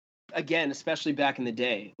 Like again, especially back in the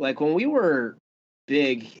day, like when we were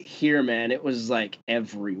big here, man, it was like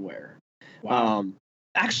everywhere. Wow.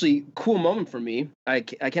 Actually, cool moment for me. I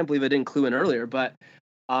can't believe I didn't clue in earlier, but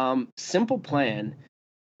Simple Plan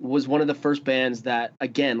was one of the first bands that,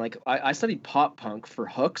 again, like I studied pop punk for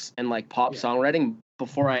hooks and like pop songwriting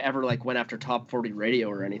before I ever like went after top 40 radio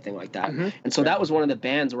or anything like that. Mm-hmm. And so that was one of the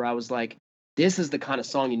bands where I was like, this is the kind of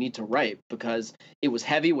song you need to write, because it was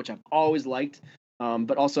heavy, which I've always liked,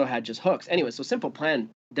 but also had just hooks. Anyway, so Simple Plan,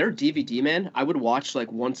 their DVD, man, I would watch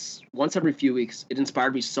like once every few weeks. It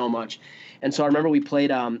inspired me so much. And so I remember we played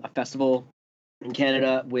a festival in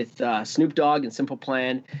Canada with Snoop Dogg and Simple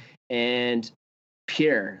Plan, and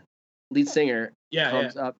Pierre, lead singer,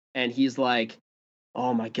 comes up and he's like,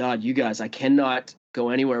 oh my God, you guys, I cannot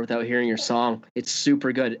go anywhere without hearing your song. It's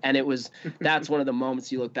super good. And it was, that's one of the moments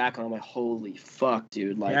you look back on, I'm like, holy fuck,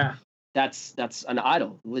 dude. Like, that's an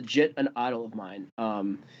idol, legit an idol of mine.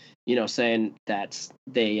 You know, saying that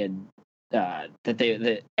they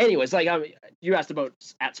had, anyways, like, you asked about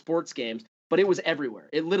at sports games, but it was everywhere.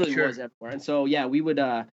 It literally was everywhere. And so, yeah, we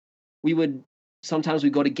would sometimes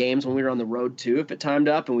we'd go to games when we were on the road too, if it timed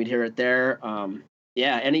up, and we'd hear it there.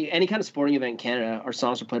 Yeah, any kind of sporting event in Canada, our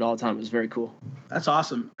songs were played all the time. It was very cool. That's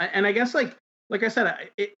awesome. And I guess like I said,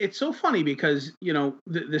 it's so funny because, you know,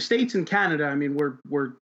 the States and Canada, I mean,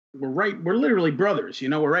 we're literally brothers, you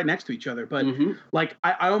know, we're right next to each other. But like,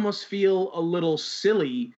 I almost feel a little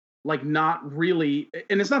silly, like not really.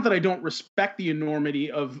 And it's not that I don't respect the enormity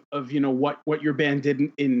of, you know, what your band did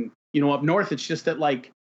in, you know, up north. It's just that like,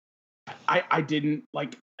 I didn't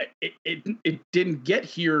like, it didn't get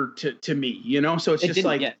here to me, you know? So it's just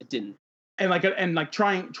like, it didn't. And like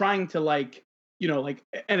trying to like, you know, like,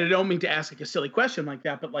 and I don't mean to ask like a silly question like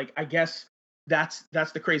that, but like, I guess that's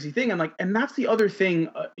the crazy thing. And like, and that's the other thing,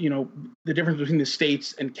 you know, the difference between the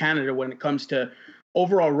States and Canada when it comes to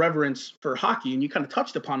overall reverence for hockey. And you kind of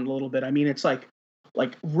touched upon it a little bit. I mean, it's like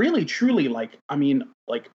really, truly, like, I mean,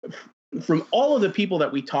 like from all of the people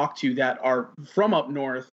that we talk to that are from up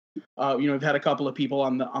north, you know, we've had a couple of people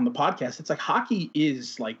on the podcast. It's like hockey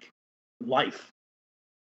is like life,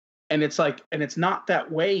 and it's like, and it's not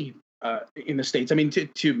that way in the States. I mean,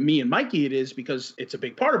 to me and Mikey, it is because it's a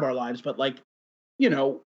big part of our lives. But like, you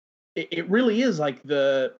know, it really is like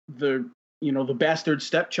the you know, the bastard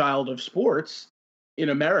stepchild of sports in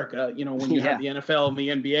America. You know, when you have the NFL and the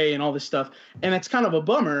NBA and all this stuff, and it's kind of a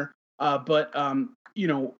bummer. But you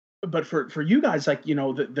know. But for you guys, like, you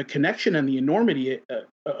know, the connection and the enormity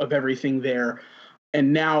of everything there,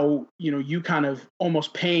 and now, you know, you kind of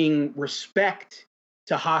almost paying respect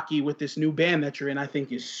to hockey with this new band that you're in, I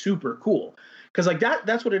think is super cool. Because like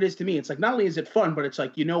that's what it is to me. It's like, not only is it fun, but it's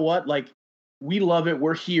like, you know what, like, we love it.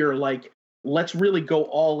 We're here. Like, let's really go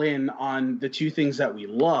all in on the two things that we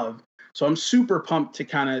love. So I'm super pumped to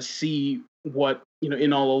kind of see what, you know,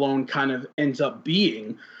 In All Alone kind of ends up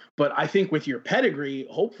being. But I think with your pedigree,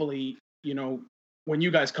 hopefully, you know, when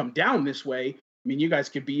you guys come down this way, I mean, you guys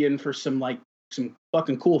could be in for some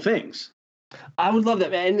fucking cool things. I would love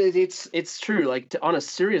that, man. It's true. Like, on a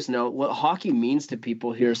serious note, what hockey means to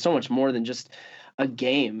people here is so much more than just a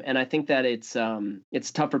game. And I think that it's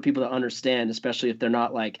tough for people to understand, especially if they're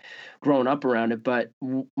not like grown up around it. But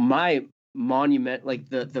my monument, like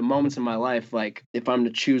the moments in my life, like if I'm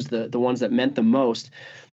to choose the ones that meant the most,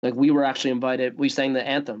 like we were actually invited, we sang the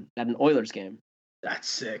anthem at an Oilers game. That's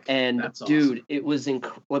sick. And that's dude, awesome. it was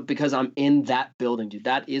incredible because I'm in that building, dude.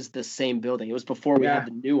 That is the same building. It was before we had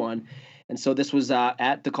the new one. And so this was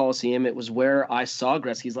at the Coliseum. It was where I saw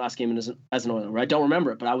Gretzky's last game as an Oiler. I don't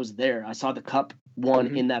remember it, but I was there. I saw the Cup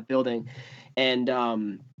won in that building. And,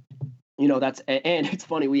 you know, and it's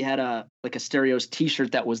funny. We had a Stereos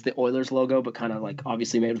t-shirt that was the Oilers logo, but kind of like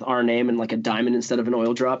obviously made with our name and like a diamond instead of an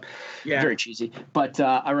oil drop. Yeah. Very cheesy. But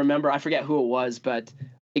I remember, I forget who it was, but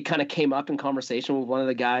it kind of came up in conversation with one of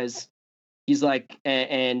the guys. He's like,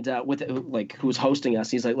 with like who was hosting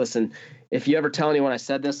us, he's like, listen, if you ever tell anyone I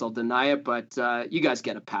said this, I'll deny it, but you guys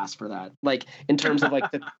get a pass for that. Like in terms of like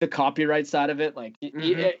the copyright side of it, like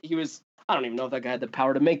he was, I don't even know if that guy had the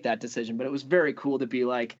power to make that decision, but it was very cool to be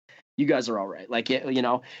like, you guys are all right. Like, you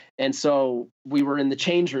know, and so we were in the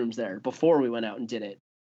change rooms there before we went out and did it.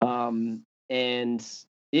 And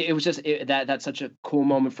it was just that's such a cool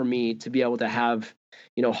moment for me to be able to have,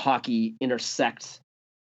 you know, hockey intersect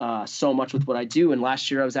so much with what I do. And last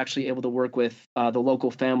year I was actually able to work with the local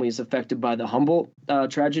families affected by the Humboldt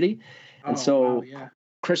tragedy. And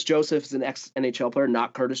Chris Joseph is an ex-NHL player,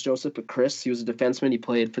 not Curtis Joseph, but Chris. He was a defenseman. He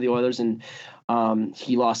played for the Oilers, and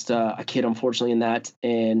he lost a kid, unfortunately, in that.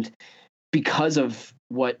 And because of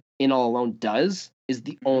what In All Alone does is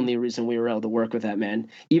the only reason we were able to work with that, man.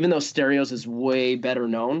 Even though Stereos is way better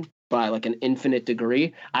known by like an infinite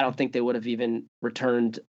degree, I don't think they would have even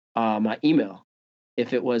returned my email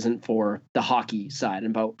if it wasn't for the hockey side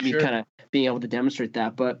and about me kind of being able to demonstrate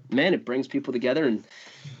that. But man, it brings people together, and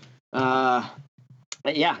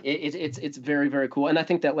yeah, it's very, very cool. And I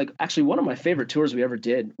think that, like, actually one of my favorite tours we ever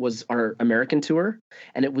did was our American tour,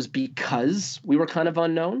 and it was because we were kind of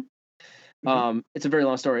unknown. It's a very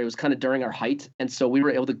long story. It was kind of during our height, and so we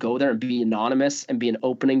were able to go there and be anonymous and be an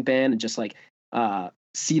opening band and just like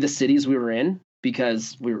see the cities we were in,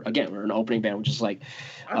 because we're an opening band, which is like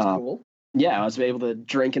That's cool. Yeah, I was able to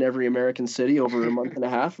drink in every American city over a month and a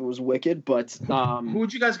half. It was wicked. But who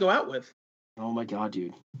would you guys go out with? Oh my god,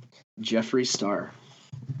 dude, Jeffree Star.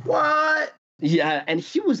 What? Yeah, and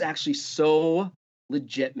he was actually so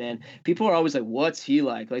legit, man. People are always like, "What's he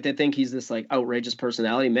like?" Like they think he's this like outrageous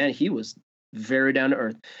personality. Man, he was very down to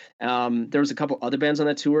earth. There was a couple other bands on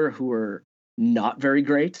that tour who were not very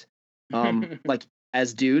great, like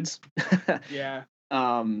as dudes. Yeah.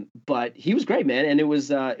 But he was great, man, and it was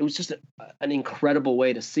just an incredible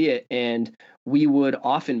way to see it. And we would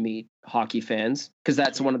often meet hockey fans because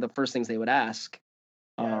that's one of the first things they would ask.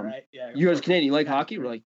 Right. Yeah. You guys Canadian, you like hockey? We're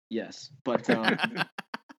like, yes, but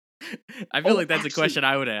I feel like that's a question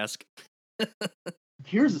I would ask.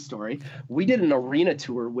 Here's the story. We did an arena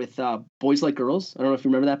tour with Boys Like Girls. I don't know if you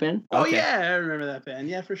remember that band. Oh yeah, I remember that band.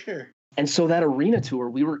 Yeah, for sure. And so that arena tour,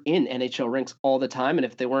 we were in NHL rinks all the time. And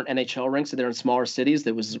if they weren't NHL rinks, so they're in smaller cities,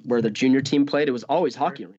 that was where the junior team played. It was always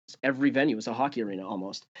hockey arenas. Every venue was a hockey arena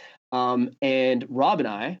almost. And Rob and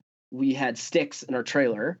I, we had sticks in our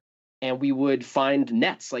trailer, and we would find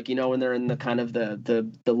nets, like, you know, when they're in the kind of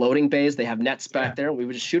the loading bays, they have nets back there, and we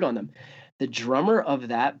would just shoot on them. The drummer of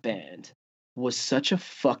that band was such a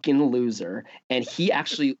fucking loser, and he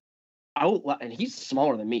actually and he's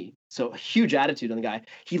smaller than me, so a huge attitude on the guy.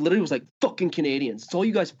 He literally was like, "Fucking Canadians, it's all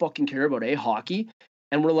you guys fucking care about, eh? Hockey."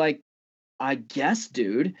 And we're like, "I guess,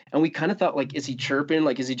 dude." And we kind of thought, like, is he chirping?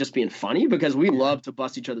 Like, is he just being funny? Because we love to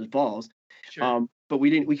bust each other's balls. Sure. But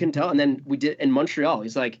we couldn't tell. And then we did in Montreal.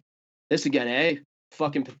 He's like, "This again, eh?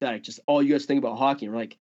 Fucking pathetic. Just all you guys think about hockey." And we're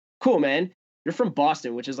like, "Cool, man. You're from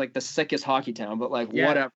Boston, which is like the sickest hockey town, but like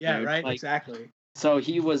whatever." Yeah, dude. right. Like, Exactly. So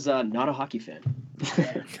he was not a hockey fan.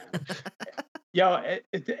 Yo,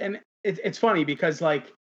 it's funny because,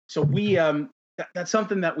 like, so we that's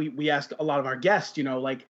something that we ask a lot of our guests, you know,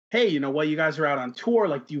 like, hey, you know, while you guys are out on tour,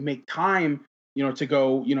 like, do you make time, you know, to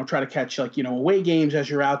go, you know, try to catch, like, you know, away games as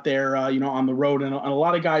you're out there, you know, on the road, and a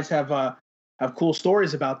lot of guys have cool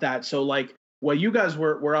stories about that. So, like, while you guys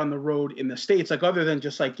were on the road in the States, like, other than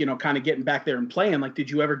just, like, you know, kind of getting back there and playing, like, did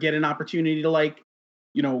you ever get an opportunity to, like,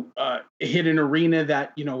 you know, hit an arena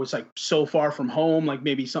that, you know, was like so far from home, like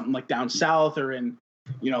maybe something like down south or in,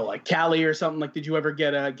 you know, like Cali or something? Like, did you ever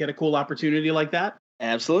get a cool opportunity like that?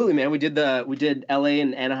 Absolutely, man. We did LA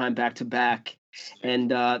and Anaheim back to back,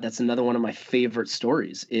 and that's another one of my favorite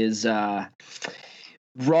stories. Is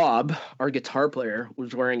Rob, our guitar player,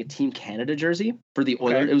 was wearing a Team Canada jersey for the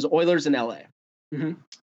Oilers. Okay. It was Oilers in LA. Mm-hmm.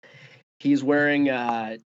 He's wearing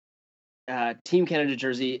Team Canada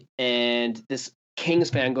jersey, and this Kings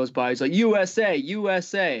fan goes by. He's like, USA,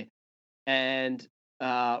 USA. And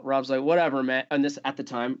Rob's like, whatever, man. And this, at the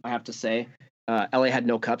time, I have to say, LA had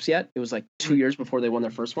no cups yet. It was like 2 years before they won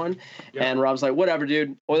their first one. Yep. And Rob's like, whatever,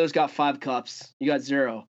 dude. Oilers got 5 cups. You got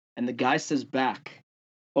 0. And the guy says back,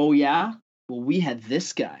 oh, yeah? Well, we had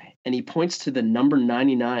this guy. And he points to the number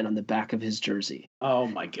 99 on the back of his jersey. Oh,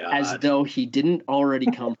 my God. As though he didn't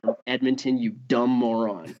already come from Edmonton, you dumb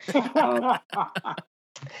moron.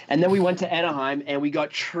 And then we went to Anaheim, and we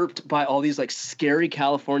got chirped by all these like scary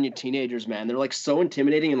California teenagers, man. They're like so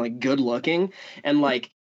intimidating and like good looking, and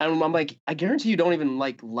like I'm like, I guarantee you don't even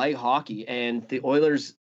like hockey. And the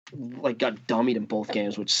Oilers like got dummied in both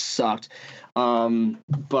games, which sucked.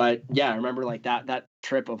 But yeah, I remember like that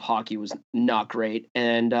trip of hockey was not great.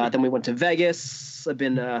 And then we went to Vegas. I've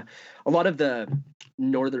been a lot of the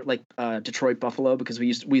northern, like Detroit, Buffalo, because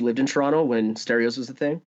we lived in Toronto when Stereos was a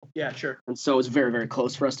thing. Yeah, sure. And so it was very, very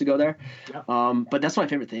close for us to go there. Yep. But that's my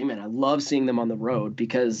favorite thing, man. I love seeing them on the road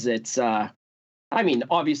because it's, I mean,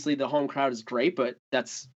 obviously the home crowd is great, but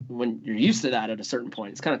that's when you're used to that at a certain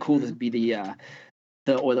point. It's kind of cool to be the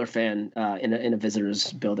Oiler fan in a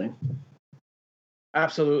visitor's building.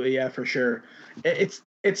 Absolutely, yeah, for sure. It's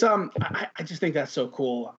I just think that's so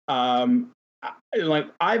cool. Like,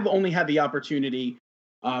 I've only had the opportunity,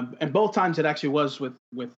 and both times it actually was with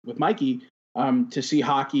Mikey, to see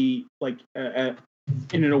hockey like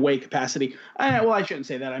in an away capacity. Well, I shouldn't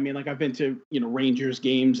say that. I mean, like I've been to, Rangers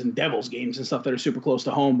games and Devils games and stuff that are super close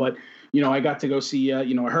to home, but I got to go see a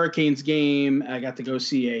Hurricanes game. I got to go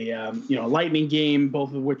see a Lightning game,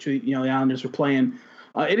 both of which the Islanders were playing.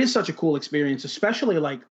 It is such a cool experience, especially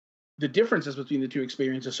like the differences between the two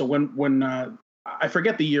experiences. So when I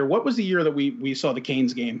forget the year, what was the year that we saw the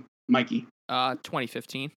Canes game, Mikey?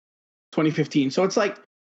 2015. 2015. So it's like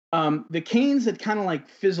the Canes had kind of like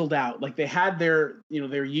fizzled out. Like they had their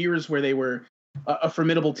years where they were a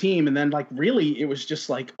formidable team, and then like really it was just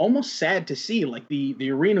like almost sad to see. Like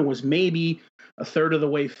the arena was maybe a third of the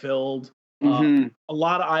way filled. A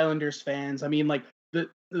lot of Islanders fans. I mean, like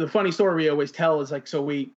the funny story we always tell is like, so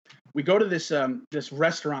we go to this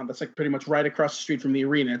restaurant that's like pretty much right across the street from the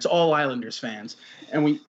arena. It's all Islanders fans,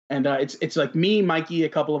 and it's like me, Mikey, a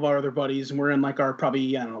couple of our other buddies, and we're in like our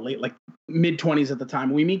probably late like mid-20s at the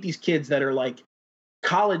time. We meet these kids that are like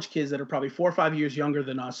college kids that are probably 4 or 5 years younger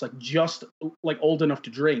than us, like just like old enough to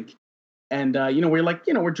drink. And we're like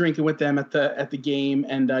we're drinking with them at the game,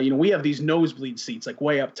 and we have these nosebleed seats like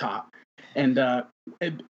way up top. And I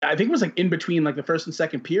think it was like in between like the first and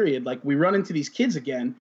second period, like we run into these kids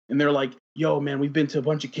again, and they're like, "Yo, man, we've been to a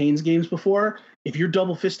bunch of Canes games before. If you're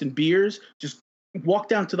double fisting beers, just walk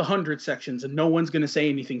down to the 100 sections and no one's going to say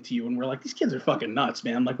anything to you." And we're like, these kids are fucking nuts,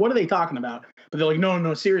 man. Like, what are they talking about? But they're like,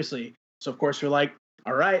 no, seriously. So of course we're like,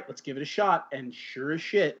 all right, let's give it a shot. And sure as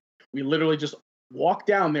shit, we literally just walk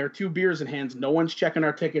down there, 2 beers in hands. No one's checking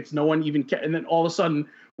our tickets. No one even and then all of a sudden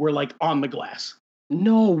we're like on the glass.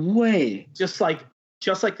 No way. Just like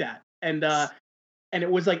that. And it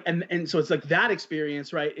was like, and so it's like that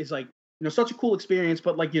experience, right, is like, such a cool experience,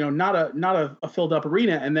 but like, not a filled up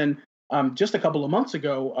arena. And then just a couple of months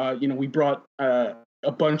ago, we brought a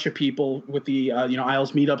bunch of people with the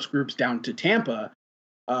Isles meetups groups down to Tampa,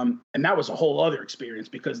 and that was a whole other experience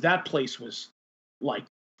because that place was like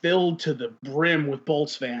filled to the brim with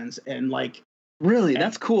Bolts fans, and like really,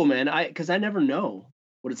 that's cool, man. Because I never know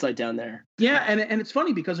what it's like down there. Yeah, and it's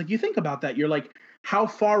funny because like you think about that, you're like, how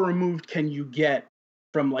far removed can you get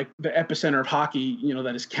from like the epicenter of hockey,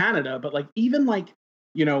 that is Canada, but like even like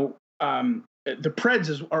the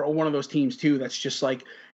Preds are one of those teams too that's just like,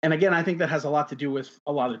 and again, I think that has a lot to do with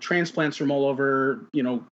a lot of transplants from all over,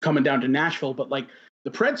 coming down to Nashville, but like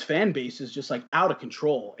the Preds fan base is just like out of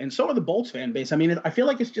control. And so are the Bolts fan base. I mean, I feel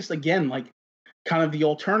like it's just, again, like kind of the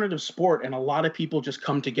alternative sport, and a lot of people just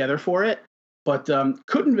come together for it. But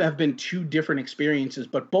couldn't have been 2 different experiences,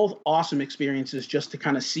 but both awesome experiences just to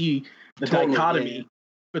kind of see the dichotomy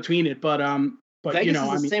between it. But Vegas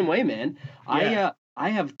is the same way, man. Yeah. I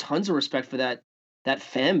have tons of respect for that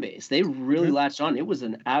fan base. They really latched on. It was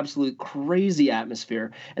an absolute crazy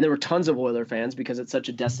atmosphere, and there were tons of Oiler fans because it's such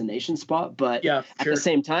a destination spot. But at the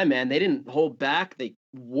same time, man, they didn't hold back. They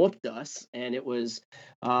whooped us, and it was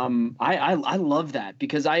I love that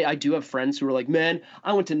because I do have friends who are like, man,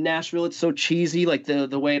 I went to Nashville. It's so cheesy. Like the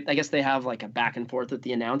way, I guess they have like a back and forth with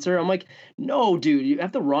the announcer. I'm like, no, dude, you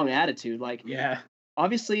have the wrong attitude. Like,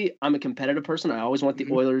 obviously, I'm a competitive person. I always want the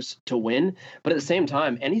Oilers to win. But at the same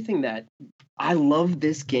time, anything that I love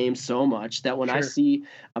this game so much that when I see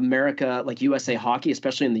America, like USA hockey,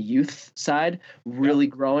 especially in the youth side, really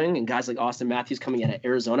growing, and guys like Austin Matthews coming out of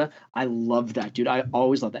Arizona, I love that, dude. I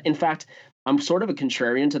always love that. In fact, I'm sort of a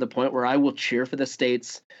contrarian to the point where I will cheer for the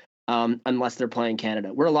States unless they're playing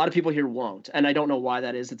Canada, where a lot of people here won't. And I don't know why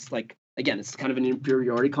that is. It's like, again, it's kind of an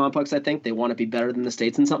inferiority complex, I think. They want to be better than the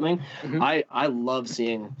States in something. I love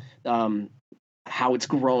seeing how it's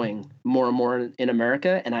growing more and more in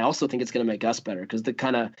America. And I also think it's going to make us better because the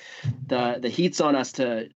kind of the heat's on us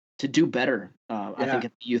to do better, I think,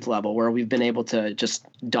 at the youth level, where we've been able to just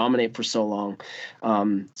dominate for so long.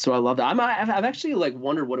 So I love that. I've actually like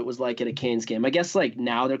wondered what it was like at a Canes game. I guess like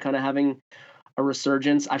now they're kind of having a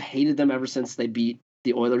resurgence. I've hated them ever since they beat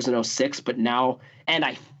the Oilers in 2006, but now, and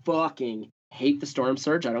I fucking hate the Storm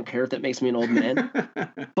Surge. I don't care if that makes me an old man.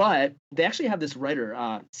 But they actually have this writer,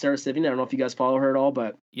 Sarah Sivian. I don't know if you guys follow her at all,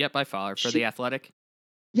 but yep, I follow her for The Athletic.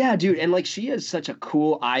 Yeah, dude, and like she has such a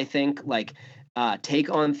cool, I think, like take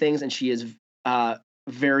on things, and she is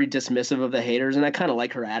very dismissive of the haters, and I kind of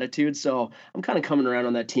like her attitude. So I'm kind of coming around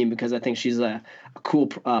on that team because I think she's a cool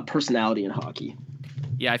personality in hockey.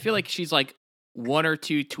 Yeah, I feel like she's like 1 or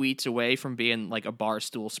 2 tweets away from being like a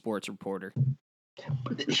Barstool Sports reporter.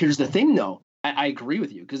 But here's the thing, though. I agree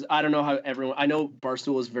with you because I don't know how everyone. I know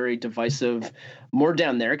Barstool is very divisive, more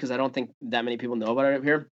down there because I don't think that many people know about it up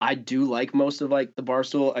here. I do like most of like the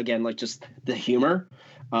Barstool, again, like just the humor.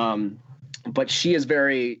 But she is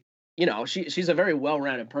very, she's a very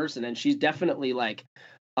well-rounded person, and she's definitely like,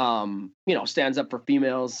 stands up for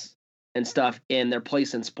females and stuff in their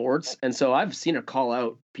place in sports. And so I've seen her call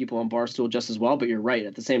out people on Barstool just as well, but you're right.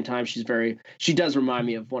 At the same time, she does remind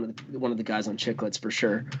me of one of the guys on Chicklets for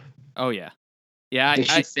sure. Oh yeah. Yeah,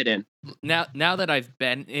 I fit in. Now that I've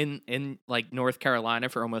been in like North Carolina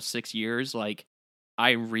for almost 6 years, like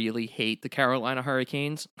I really hate the Carolina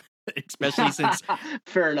Hurricanes, especially since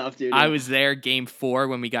fair enough, dude. I was there game 4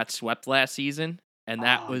 when we got swept last season, and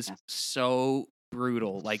that was so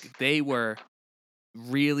brutal. Like they were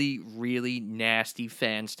really, really nasty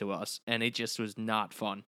fans to us, and it just was not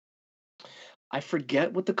fun. I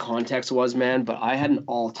forget what the context was, man, but I had an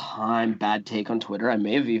all-time bad take on Twitter. I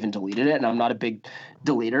may have even deleted it, and I'm not a big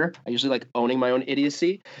deleter. I usually like owning my own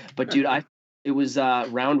idiocy. But dude, it was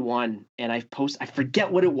round 1, and I forget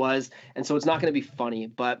what it was, and so it's not going to be funny,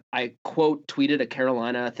 but I quote tweeted a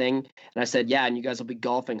Carolina thing, and I said, yeah, and you guys will be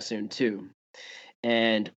golfing soon too.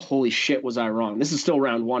 And holy shit, was I wrong. This is still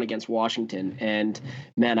round 1 against Washington. And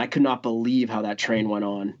man, I could not believe how that train went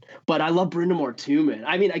on. But I love Brind'Amour too, man.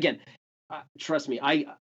 I mean, again, trust me,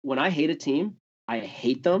 when I hate a team, I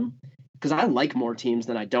hate them because I like more teams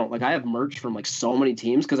than I don't. Like I have merch from like so many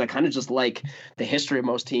teams because I kind of just like the history of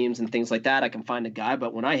most teams and things like that. I can find a guy,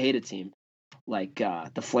 but when I hate a team, like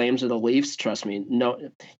the Flames or the Leafs, trust me,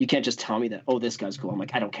 no, you can't just tell me that, oh, this guy's cool. I'm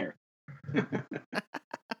like, I don't care.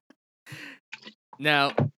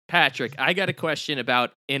 Now, Patrick, I got a question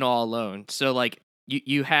about In All Alone. So, like,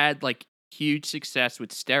 you had, like, huge success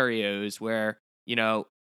with Stereos where, you know,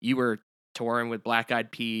 you were touring with Black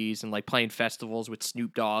Eyed Peas and, like, playing festivals with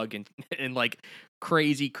Snoop Dogg and like,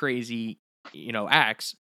 crazy, you know,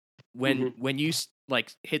 acts. When you,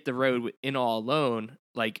 like, hit the road with In All Alone,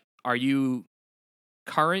 like, are you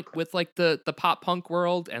current with, like, the pop punk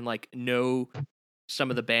world and, like, know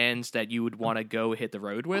some of the bands that you would want to go hit the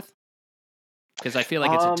road with? Because I feel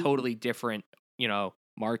like it's a totally different, you know,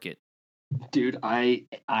 market. Dude, I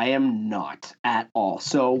am not at all.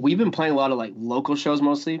 So we've been playing a lot of like local shows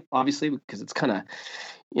mostly, obviously, because it's kind of,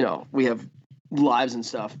 you know, we have lives and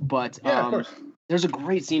stuff. But there's a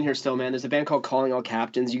great scene here still, man. There's a band called Calling All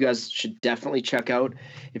Captains. You guys should definitely check out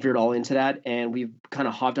if you're at all into that. And we've kind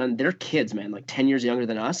of hopped on. They're kids, man, like 10 years younger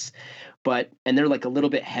than us. And they're like a little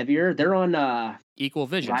bit heavier. They're on Equal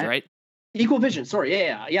Visions, right? Equal Vision, sorry,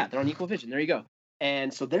 yeah. They're on Equal Vision. There you go.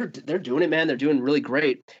 And so they're doing it, man. They're doing really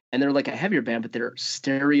great, and they're like a heavier band, but they're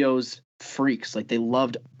Stereos freaks. Like they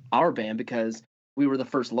loved our band because we were the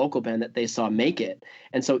first local band that they saw make it.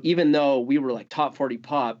 And so even though we were like top 40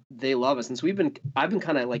 pop, they love us. And so I've been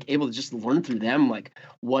kind of like able to just learn through them like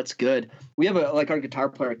what's good. We have our guitar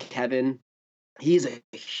player Kevin. He's a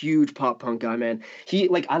huge pop punk guy, man.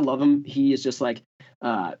 I love him. He is just like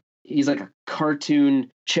he's like a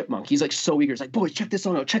cartoon chipmunk. He's like so eager. He's like, boys, check this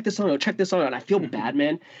song out. And I feel bad,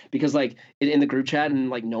 man, because like in the group chat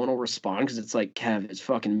and like no one will respond because it's like, Kev, it's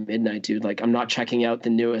fucking midnight, dude. Like I'm not checking out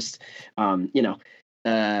the newest, I don't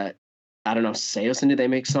know, Seos, and do they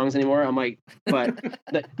make songs anymore? I'm like, but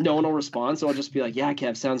no one will respond. So I'll just be like, yeah,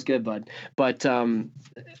 Kev, sounds good, bud. But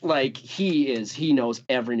like he knows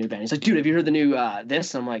every new band. He's like, dude, have you heard the new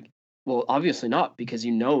this? I'm like, well, obviously not, because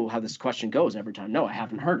you know how this question goes every time. No, I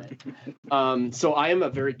haven't heard it. So I am a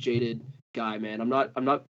very jaded guy, man.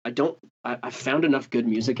 I've found enough good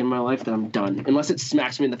music in my life that I'm done. Unless it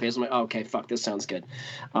smacks me in the face, I'm like, oh, okay, fuck, this sounds good.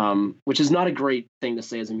 Which is not a great thing to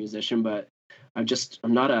say as a musician, but I'm just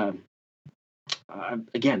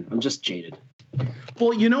jaded.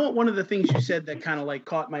 Well, you know what? One of the things you said that kind of like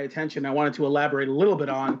caught my attention, I wanted to elaborate a little bit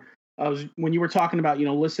on, was when you were talking about, you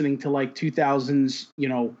know, listening to like 2000s, you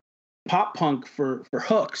know, pop punk for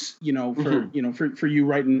hooks, you know, for you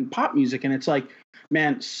writing pop music. And it's like,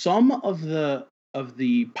 man, some of the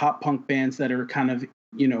pop punk bands that are kind of,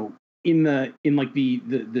 you know, in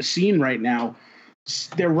the scene right now,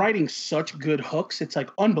 they're writing such good hooks. It's like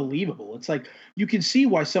unbelievable. It's like you can see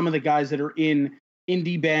why some of the guys that are in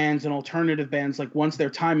indie bands and alternative bands, like once their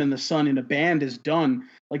time in the sun in a band is done,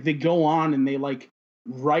 like they go on and they like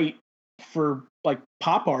write for like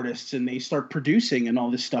pop artists and they start producing and all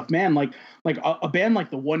this stuff, man. Like a band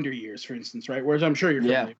like the Wonder Years, for instance, right? Whereas I'm sure you're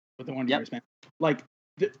familiar with the Wonder Years, man. Like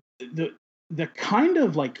the kind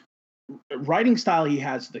of like writing style he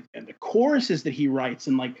has, and the choruses that he writes,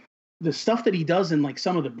 and like the stuff that he does, and like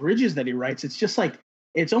some of the bridges that he writes, it's just like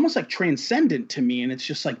it's almost like transcendent to me. And it's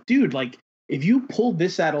just like, dude, like if you pulled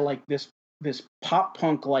this out of like this pop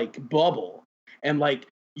punk like bubble, and like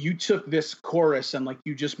you took this chorus and like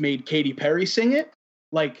you just made Katy Perry sing it,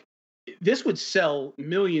 like this would sell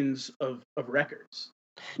millions of records.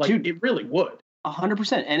 Like, dude, it really would.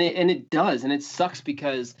 100%. And it does. And it sucks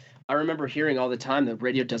because I remember hearing all the time that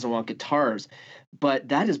radio doesn't want guitars, but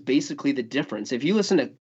that is basically the difference. If you listen to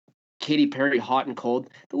Katy Perry, Hot and Cold,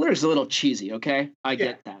 the lyrics are a little cheesy, okay? I Yeah.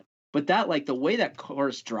 get that. But that, like, the way that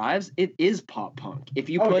chorus drives, it is pop punk. If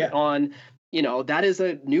you Oh, put yeah. on, that is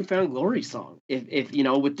a Newfound Glory song, if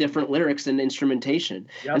with different lyrics and instrumentation.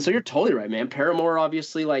 Yep. And so you're totally right, man. Paramore,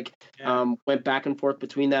 obviously, like, Yeah. went back and forth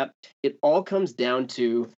between that. It all comes down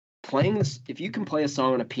to playing this. If you can play a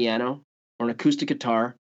song on a piano or an acoustic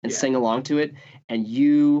guitar and Yeah. sing along to it, and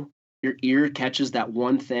your ear catches that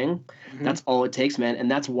one thing, Mhm. that's all it takes, man. And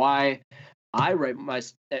that's why I write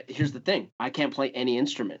here's the thing. I can't play any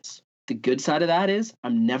instruments. The good side of that is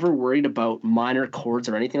I'm never worried about minor chords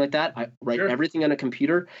or anything like that. I write Sure. everything on a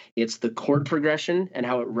computer. It's the chord progression and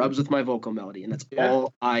how it rubs with my vocal melody. And that's Yeah.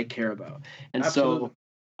 all I care about. And Absolutely. so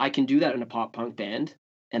I can do that in a pop punk band,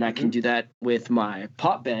 and I can do that with my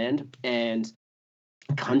pop band. And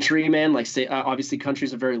country, man, like, say, obviously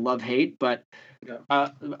country's a very love-hate, but Yeah.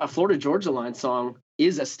 a Florida Georgia Line song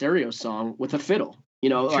is a stereo song with a fiddle.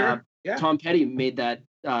 Sure. Yeah. Tom Petty made that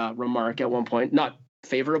remark at one point, not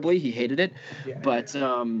favorably. He hated it, Yeah. but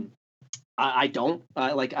I don't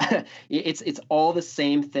like. It's all the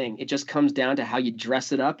same thing. It just comes down to how you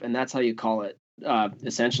dress it up, and that's how you call it,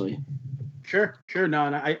 essentially. Sure. No,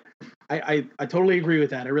 and I totally agree with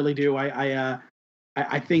that. I really do. I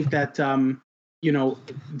think that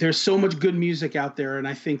there's so much good music out there, and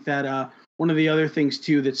I think that one of the other things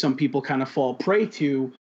too that some people kind of fall prey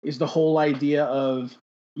to is the whole idea of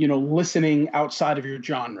listening outside of your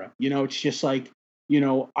genre. It's just like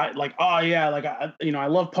I like, oh yeah, like I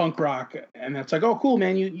love punk rock, and that's like, oh cool,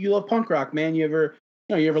 man, you love punk rock, man. You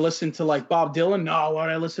ever listen to like Bob Dylan? No, why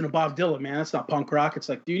would I listen to Bob Dylan, man? That's not punk rock. It's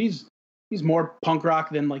like, dude, he's more punk rock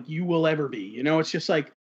than like you will ever be. It's just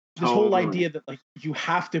like this whole idea that like you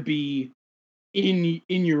have to be in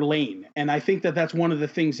your lane. And I think that that's one of the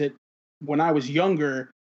things that when I was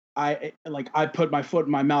younger, I put my foot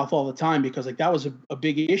in my mouth all the time, because like that was a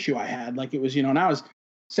big issue I had. Like it was, and I was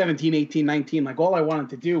 17, 18, 19, like all I wanted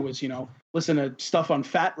to do was, listen to stuff on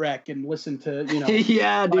Fat Wreck and listen to,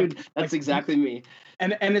 yeah, dude, that's like, exactly me.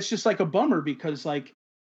 And it's just like a bummer, because like,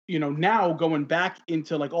 now going back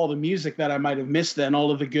into like all the music that I might have missed then,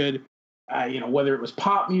 all of the good, whether it was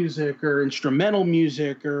pop music or instrumental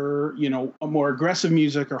music or, a more aggressive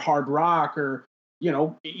music or hard rock or,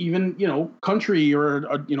 even, country or,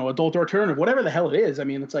 adult alternative, whatever the hell it is. I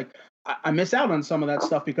mean, it's like, I miss out on some of that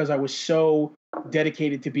stuff because I was so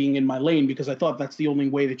dedicated to being in my lane, because I thought that's the only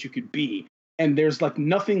way that you could be. And there's like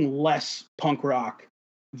nothing less punk rock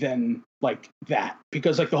than like that,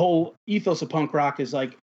 because like the whole ethos of punk rock is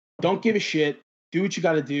like, don't give a shit, do what you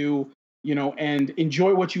got to do, and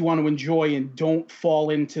enjoy what you want to enjoy, and don't fall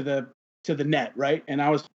into the net, right? And I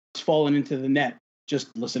was falling into the net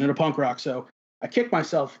just listening to punk rock. So I kick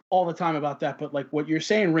myself all the time about that. But like what you're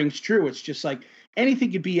saying rings true. It's just like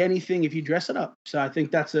anything could be anything if you dress it up. So I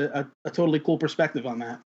think that's a totally cool perspective on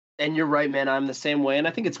that. And you're right, man. I'm the same way. And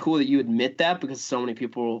I think it's cool that you admit that, because so many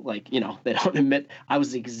people, like, they don't admit I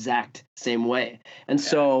was the exact same way. And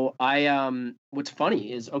so what's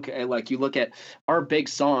funny is, okay, like you look at our big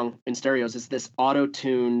song in Stereos, it's this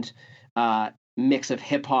auto-tuned mix of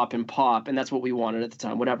hip hop and pop. And that's what we wanted at the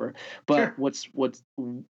time, whatever. But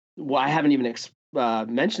I haven't even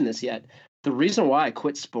mentioned this yet. The reason why I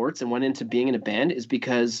quit sports and went into being in a band is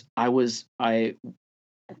because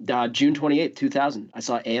June 28th, 2000, I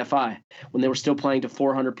saw AFI when they were still playing to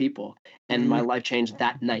 400 people, and my life changed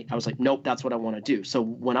that night. I was like, nope, that's what I want to do. So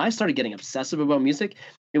when I started getting obsessive about music,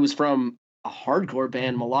 it was from a hardcore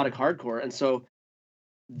band, melodic hardcore. And so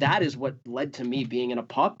that is what led to me being in a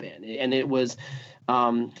pop band. And it was,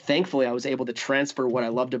 thankfully, I was able to transfer what I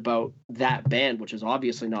loved about that band, which is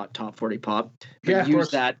obviously not top 40 pop, but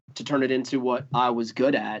use that to turn it into what I was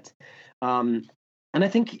good at. And I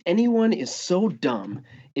think anyone is so dumb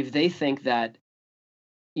if they think that,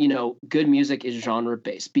 good music is genre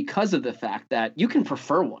based, because of the fact that you can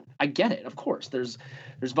prefer one. I get it. Of course, there's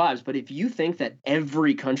vibes. But if you think that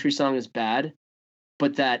every country song is bad,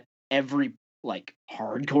 but that every like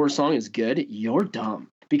hardcore song is good, you're dumb.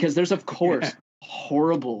 Because there's, of course,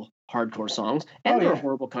 horrible hardcore songs, and there are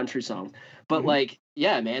horrible country songs. But like,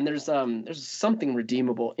 yeah, man, there's something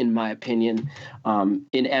redeemable, in my opinion,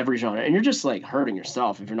 in every genre. And you're just like hurting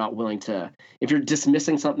yourself if you're not willing to, if you're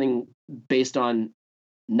dismissing something based on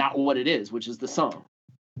not what it is, which is the song.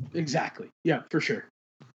 Exactly. Yeah, for sure.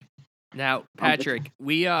 Now, Patrick,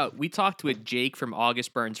 we talked with Jake from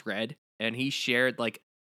August Burns Red, and he shared like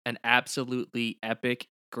an absolutely epic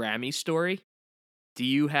Grammy story. Do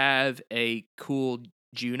you have a cool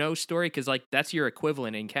Juno story? Because like that's your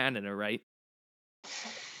equivalent in Canada, right?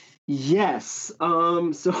 Yes.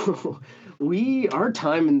 So our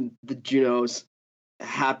time in the Junos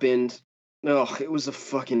happened Oh, it was a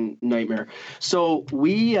fucking nightmare. So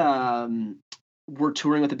we were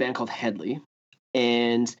touring with a band called Headley,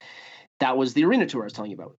 and that was the arena tour I was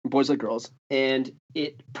telling you about, Boys Like Girls. And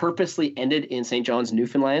it purposely ended in St. John's,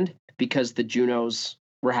 Newfoundland, because the Junos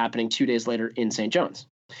were happening 2 days later in St. John's.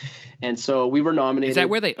 And so we were nominated. Is that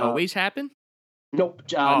where they always happen? Nope.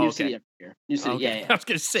 Oh, New okay. City every year. New City, Okay. yeah. I was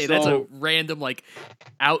gonna say that's a random like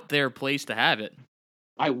out there place to have it.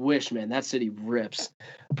 I wish, man. That city rips.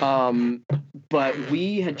 But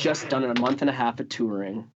we had just done a month and a half of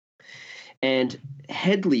touring, and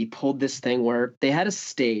Headley pulled this thing where they had a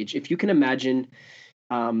stage. If you can imagine,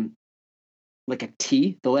 like a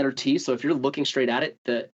T, the letter T. So if you're looking straight at it,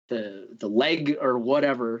 the leg or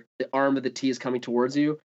whatever, the arm of the T is coming towards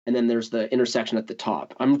you. And then there's the intersection at the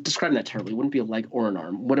top. I'm describing that terribly. It wouldn't be a leg or an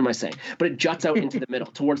arm. What am I saying? But it juts out into the middle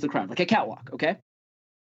towards the crowd, like a catwalk. Okay.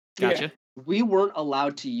 Gotcha. Yeah. We weren't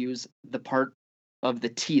allowed to use the part of the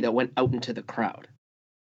T that went out into the crowd.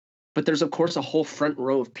 But there's, of course, a whole front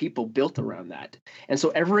row of people built around that. And so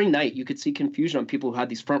every night you could see confusion on people who had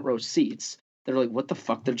these front row seats. They're like, what the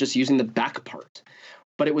fuck? They're just using the back part.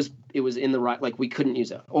 But it was in the right, like we couldn't use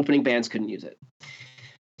it. Opening bands couldn't use it.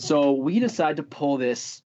 So we decided to pull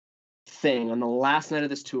this thing on the last night of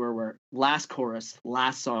this tour where last chorus,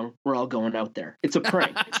 last song, we're all going out there. It's a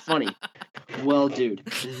prank. It's funny. Well, dude,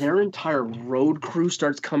 their entire road crew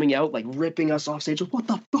starts coming out, like ripping us off stage. Like, what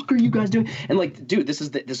the fuck are you guys doing? And like, dude, this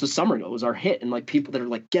was summer ago. It was our hit. And like people that are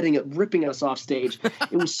like ripping us off stage.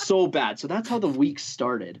 It was so bad. So that's how the week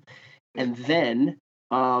started. And then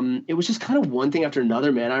it was just kind of one thing after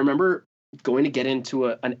another, man. I remember going to get into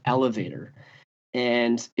an elevator,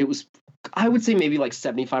 and it was, I would say maybe like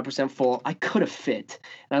 75% full. I could have fit.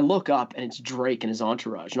 And I look up and it's Drake and his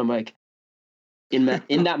entourage. And I'm like, in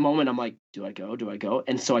that moment, I'm like, do I go? Do I go?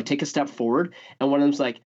 And so I take a step forward, and one of them's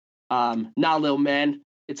like, nah, little man,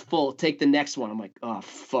 it's full. Take the next one. I'm like, oh,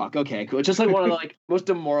 fuck. Okay, cool. It's just like one of the like most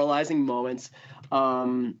demoralizing moments.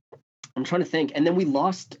 I'm trying to think. And then we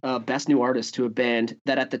lost Best New Artist to a band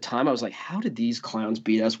that at the time I was like, how did these clowns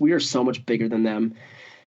beat us? We are so much bigger than them.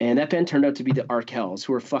 And that band turned out to be the Arkells,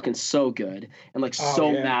 who are fucking so good and like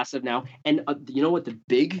massive now. And you know what? The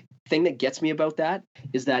big thing that gets me about that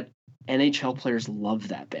is that NHL players love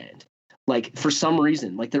that band. Like for some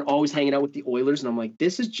reason, like they're always hanging out with the Oilers, and I'm like,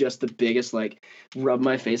 this is just the biggest like rub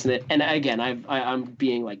my face in it. And again, I'm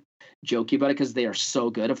being like jokey about it because they are so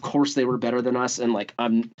good. Of course, they were better than us, and like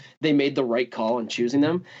they made the right call in choosing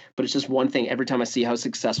them. But it's just one thing. Every time I see how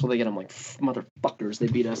successful they get, I'm like, motherfuckers, they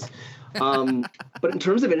beat us. But in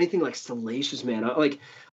terms of anything like salacious, man,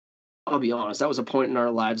 I'll be honest, that was a point in our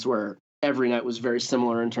lives where every night was very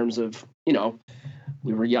similar in terms of, you know,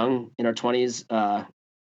 we were young in our 20s,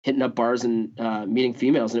 hitting up bars and meeting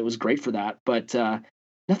females, and it was great for that. But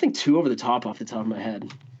nothing too over the top off the top of my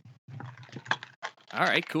head. All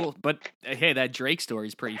right, cool. But hey, that Drake story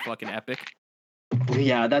is pretty fucking epic.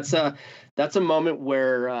 Yeah, that's a moment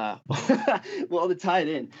where well, to tie it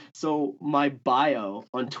in. So my bio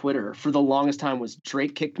on Twitter for the longest time was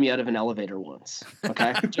Drake kicked me out of an elevator once.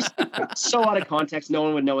 Okay, just so out of context, no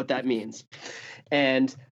one would know what that means.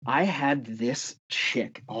 And I had this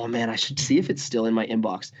chick. Oh man, I should see if it's still in my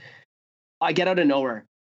inbox. I get out of nowhere.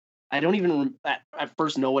 I don't even at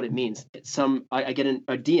first know what it means. It's I get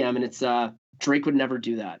a DM, and it's Drake would never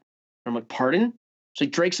do that. I'm like, pardon? She's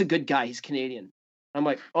like, Drake's a good guy. He's Canadian. I'm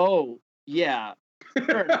like, oh yeah,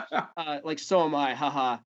 sure. Like so am I,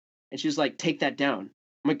 haha. And she's like, take that down.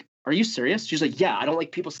 I'm like, are you serious? She's like, yeah, I don't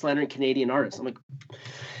like people slandering Canadian artists. I'm like,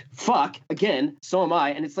 fuck, again, so am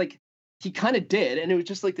I. And it's like, he kind of did, and it was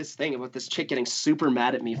just like this thing about this chick getting super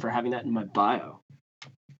mad at me for having that in my bio.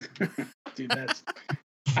 Dude, that's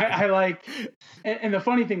I like, and the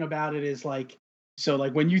funny thing about it is like, so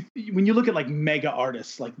like when you look at like mega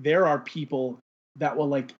artists, like there are people that will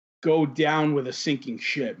like go down with a sinking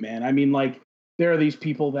ship, man. I mean, like there are these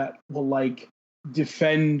people that will like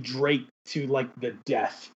defend Drake to like the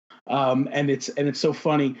death. And it's so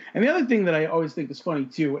funny. And the other thing that I always think is funny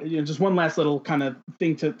too, you know, just one last little kind of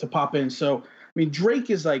thing to pop in. So, I mean,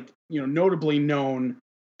 Drake is like, you know, notably known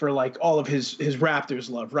for like all of his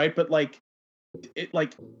Raptors love, right? But like,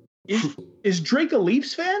 is Drake a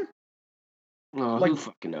Leafs fan? Oh, like, who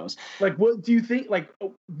fucking knows? Like, what do you think? Like,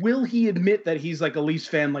 will he admit that he's like a Leafs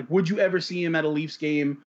fan? Like, would you ever see him at a Leafs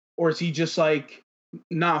game, or is he just like,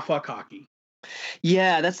 nah, fuck hockey?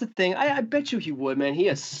 Yeah, that's the thing. I bet you he would, man. He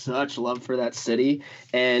has such love for that city.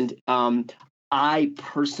 And I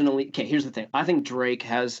personally, okay, here's the thing. I think Drake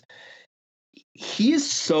he is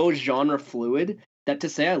so genre fluid that to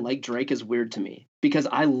say I like Drake is weird to me because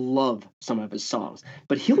I love some of his songs.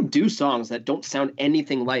 But he'll do songs that don't sound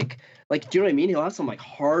anything like, do you know what I mean? He'll have some like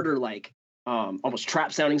harder, like almost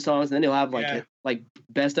trap sounding songs, and then he'll have like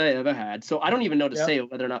best I ever had. So I don't even know to say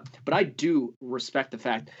whether or not, but I do respect the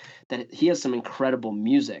fact that he has some incredible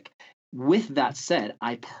music. With that said,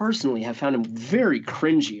 I personally have found him very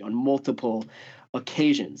cringy on multiple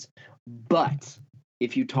occasions. But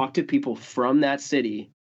if you talk to people from that city,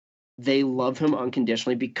 they love him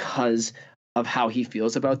unconditionally because of how he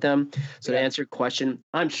feels about them. So to answer your question,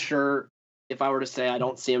 I'm sure if I were to say I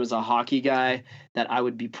don't see him as a hockey guy, that I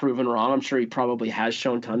would be proven wrong. I'm sure he probably has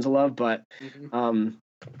shown tons of love, but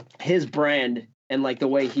his brand and like the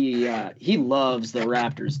way he loves the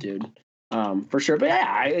Raptors, dude, for sure. But yeah,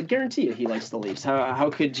 I guarantee you he likes the Leafs. How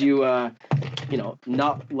could you,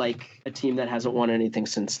 not like a team that hasn't won anything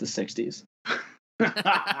since the 60s?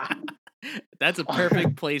 That's a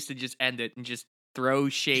perfect place to just end it and just throw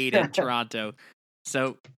shade at Toronto.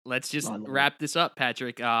 So let's just wrap this up,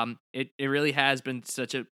 Patrick. It really has been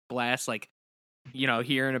such a blast, like,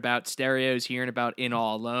 hearing about Stereos, hearing about In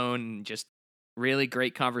All Alone, and just really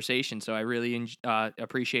great conversation. So I really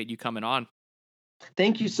appreciate you coming on.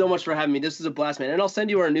 Thank you so much for having me. This is a blast, man. And I'll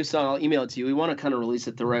send you our new song. I'll email it to you. We want to kind of release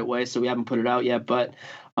it the right way, so we haven't put it out yet. But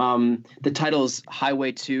the title is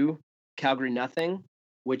Highway 2, Calgary Nothing,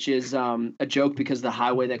 which is a joke because the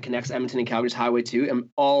highway that connects Edmonton and Calgary is Highway 2. And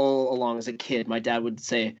all along as a kid, my dad would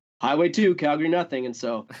say, Highway 2, Calgary Nothing. And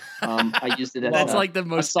so I used it as That's like the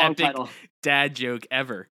most song epic title. Dad joke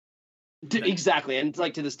ever. Exactly. And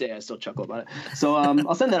like to this day, I still chuckle about it. So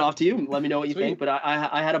I'll send that off to you. Let me know what you think. But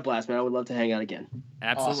I had a blast, man. I would love to hang out again.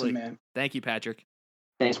 Absolutely. Awesome, man. Thank you, Patrick.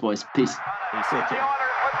 Thanks, boys. Peace.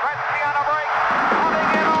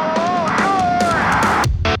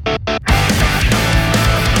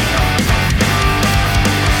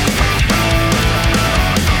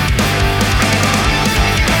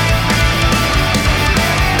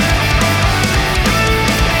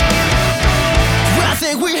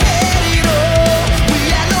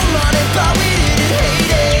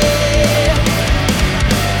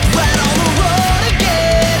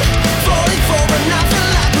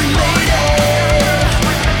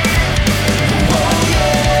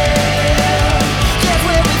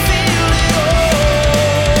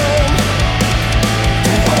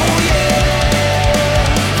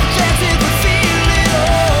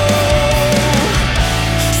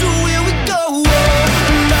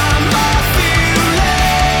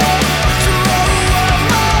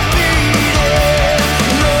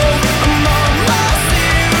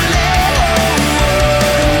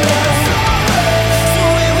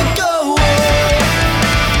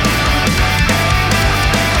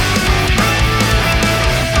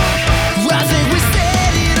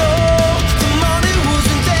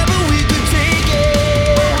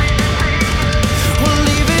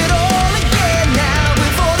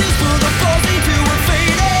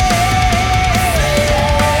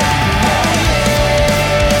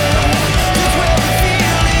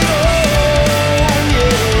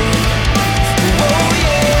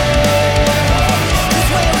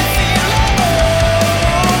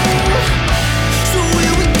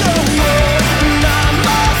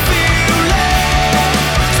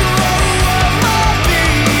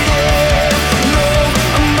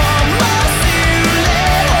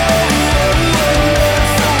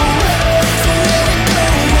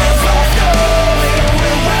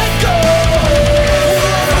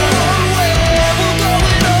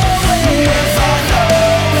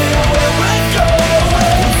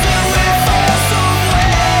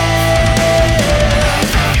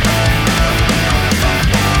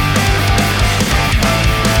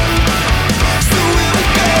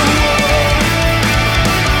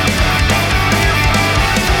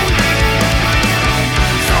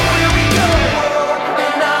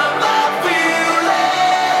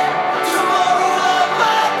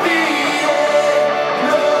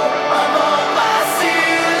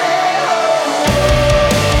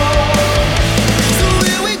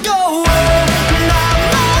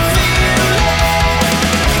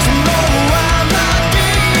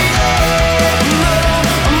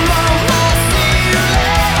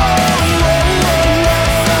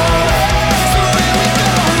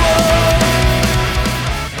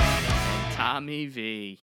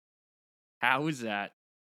 How was that?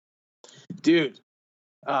 Dude,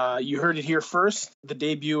 you heard it here first. The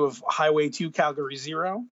debut of Highway 2 Calgary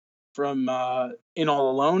 0 from In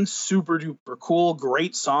All Alone. Super duper cool.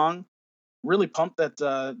 Great song. Really pumped that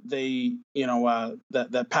they,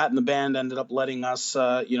 that Pat and the band ended up letting us,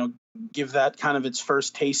 give that kind of its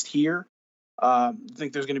first taste here. I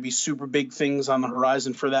think there's going to be super big things on the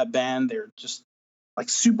horizon for that band. They're just like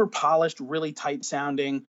super polished, really tight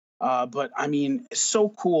sounding. But I mean, it's so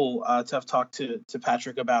cool to have talked to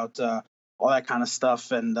Patrick about all that kind of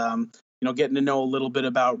stuff. And getting to know a little bit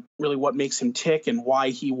about really what makes him tick and why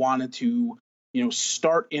he wanted to,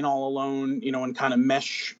 start in All Alone, and kind of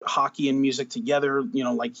mesh hockey and music together,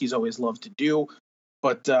 like he's always loved to do.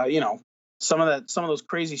 But some of those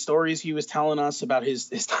crazy stories he was telling us about his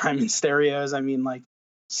time in Stereos. I mean, like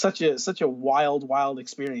such a wild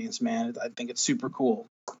experience, man. I think it's super cool.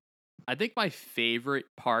 I think my favorite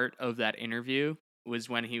part of that interview was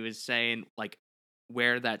when he was saying like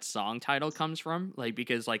where that song title comes from, like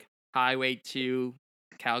because like Highway to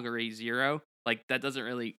Calgary 0, like that doesn't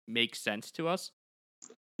really make sense to us.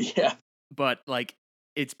 Yeah. But like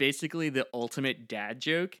it's basically the ultimate dad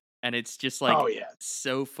joke, and it's just like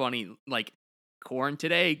so funny, like corn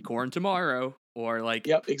today, corn tomorrow, or like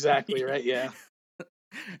yep, exactly right, yeah.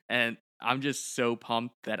 And I'm just so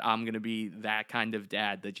pumped that I'm gonna be that kind of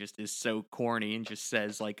dad that just is so corny and just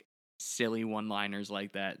says like silly one-liners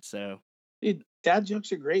like that. So dude, dad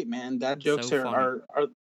jokes are great, man. Dad jokes so are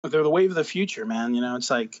they're the wave of the future, man.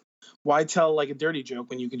 It's like, why tell like a dirty joke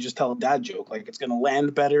when you can just tell a dad joke? Like it's gonna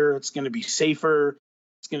land better, it's gonna be safer,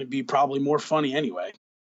 it's gonna be probably more funny anyway.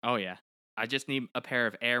 Oh yeah. I just need a pair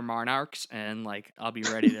of Air Monarchs and like I'll be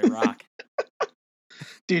ready to rock.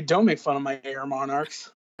 Dude, don't make fun of my Air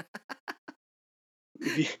Monarchs.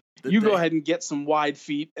 You go ahead and get some wide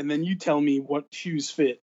feet, and then you tell me what shoes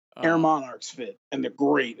fit. Air Monarchs fit, and they're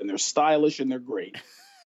great, and they're stylish, and they're great.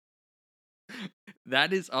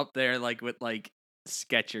 That is up there, like with like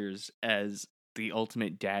Skechers as the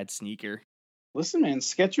ultimate dad sneaker. Listen, man,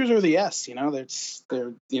 Skechers are the S.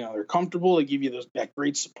 They're comfortable. They give you that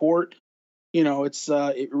great support.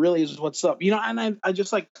 It really is what's up. And I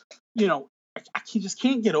just like, I just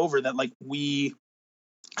can't get over that. Like we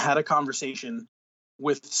had a conversation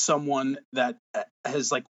with someone that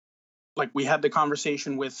has like we had the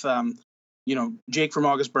conversation with Jake from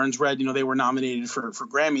August Burns Red. They were nominated for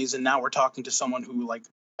Grammys, and now we're talking to someone who like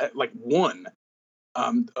won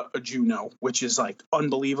a Juno, which is like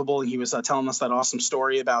unbelievable. And he was telling us that awesome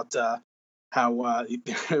story about how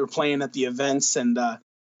they were playing at the events, and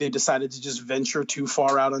they decided to just venture too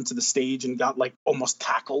far out onto the stage and got like almost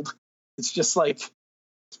tackled. It's just like,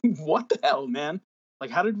 what the hell, man? Like,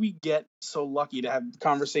 how did we get so lucky to have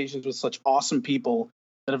conversations with such awesome people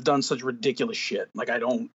that have done such ridiculous shit? Like, I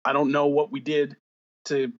don't know what we did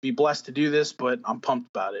to be blessed to do this, but I'm pumped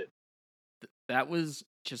about it. That was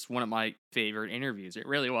just one of my favorite interviews. It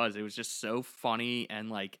really was. It was just so funny and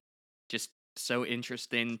like just so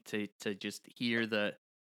interesting to just hear the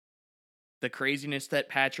craziness that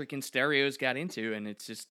Patrick and Stereos got into, and it's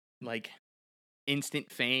just like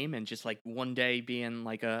instant fame and just like one day being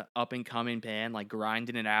like a up and coming band, like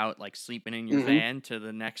grinding it out, like sleeping in your van, to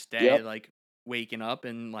the next day like waking up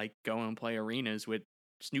and like going and play arenas with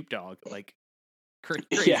Snoop Dogg, like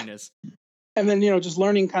craziness. Yeah. And then just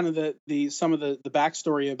learning kind of some of the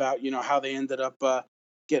backstory about how they ended up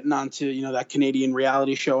getting onto that Canadian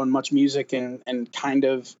reality show and Much Music, and kind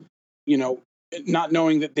of not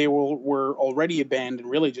knowing that they were already a band, and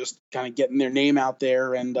really just kind of getting their name out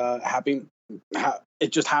there, and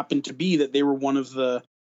it just happened to be that they were one of the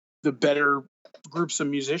better groups of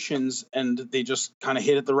musicians, and they just kind of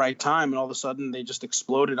hit at the right time, and all of a sudden they just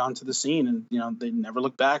exploded onto the scene, and they never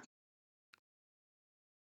looked back.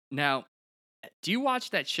 Now, do you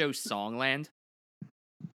watch that show Songland?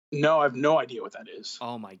 No, I have no idea what that is.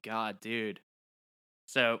 Oh my god, dude.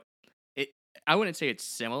 So I wouldn't say it's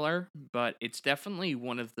similar, but it's definitely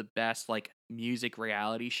one of the best like music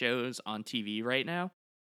reality shows on TV right now.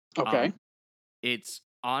 Okay. It's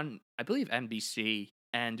on, I believe, NBC,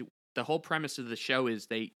 and the whole premise of the show is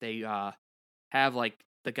they have like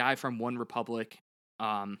the guy from One Republic.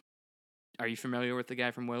 Are you familiar with the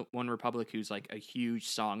guy from One Republic who's like a huge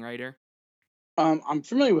songwriter? I'm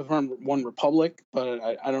familiar with One Republic, but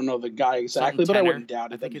I don't know the guy exactly. But I wouldn't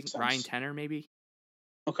doubt it. I think it's Ryan Tenner, maybe.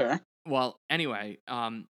 Okay. Well, anyway,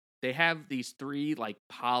 they have these 3 like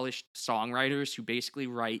polished songwriters who basically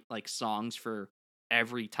write like songs for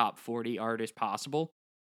every top 40 artist possible,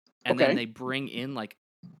 and then they bring in like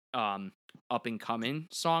up and coming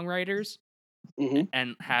songwriters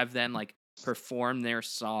and have them like perform their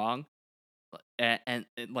song and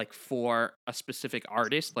like for a specific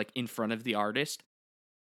artist, like in front of the artist.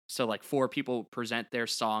 So like 4 people present their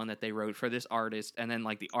song that they wrote for this artist, and then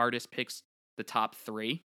like the artist picks the top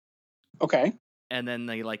 3. Okay. And then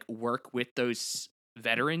they like work with those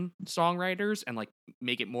veteran songwriters and like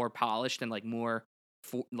make it more polished and like more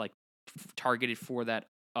targeted for that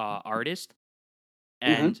artist,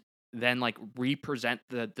 and then like represent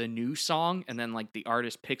the new song, and then like the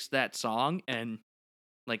artist picks that song and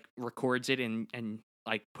like records it and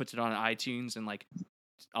like puts it on iTunes and like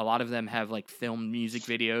a lot of them have like filmed music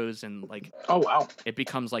videos, and like Oh wow, it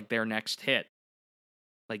becomes like their next hit.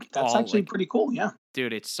 Like that's all actually like, pretty cool. Yeah.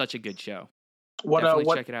 dude, it's such a good show. What Definitely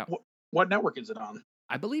what check it out. what network is it on?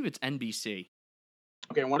 I believe it's NBC.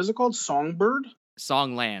 Okay, and what is it called? Songbird?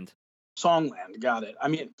 Songland. Songland. Got it. I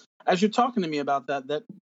mean, as you're talking to me about that, that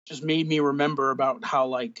just made me remember about how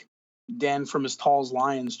like Dan from His Tall's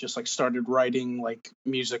Lions just like started writing like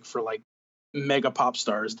music for like mega pop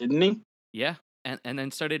stars, didn't he? Yeah, and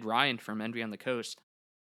then so did Ryan from Envy on the Coast.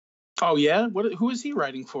 Oh yeah. Who is he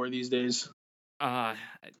writing for these days? Uh,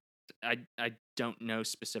 I don't know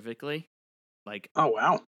specifically, like, Oh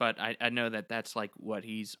wow. but I know that that's like what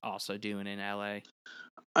he's also doing in LA.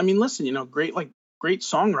 I mean, listen, great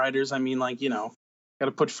songwriters. I mean, like, got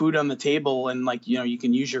to put food on the table, and like, you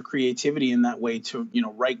can use your creativity in that way to,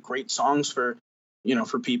 write great songs for,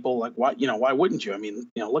 for people. Like, why wouldn't you? I mean,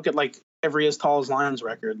 look at like every As Tall as Lions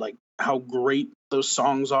record, like how great those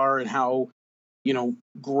songs are, and how,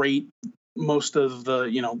 great most of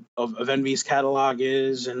the, of Envy's catalog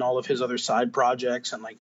is, and all of his other side projects, and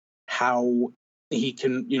like how he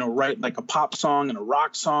can, write like a pop song and a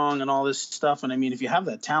rock song and all this stuff. And I mean, if you have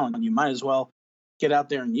that talent, you might as well get out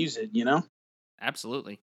there and use it,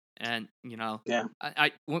 Absolutely. And Yeah.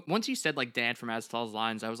 Once you said like Dan from As Tall as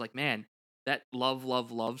Lions, I was like, man, that love,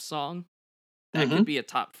 love, love song, that Mhm. could be a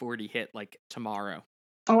top 40 hit like tomorrow.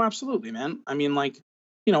 Oh, absolutely, man. I mean, like,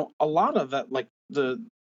 a lot of that, like the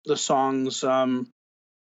songs, on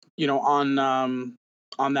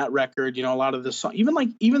that record, a lot of the song, even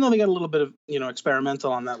though they got a little bit of,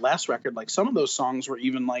 experimental on that last record, like some of those songs were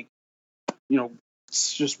even like,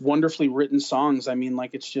 it's just wonderfully written songs. I mean,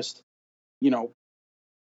 like it's just,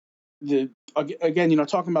 again,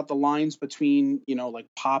 talking about the lines between, like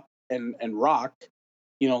pop and rock,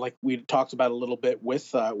 like we talked about a little bit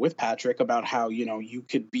with Patrick about how, you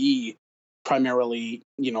could be primarily,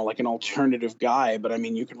 like an alternative guy, but I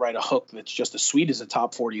mean, you could write a hook that's just as sweet as a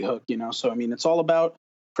top 40 hook, so I mean, it's all about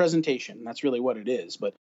presentation. That's really what it is.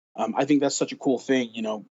 But I think that's such a cool thing,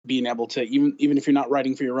 being able to, even if you're not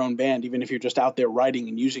writing for your own band, even if you're just out there writing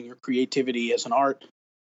and using your creativity as an art,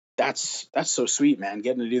 that's so sweet, man.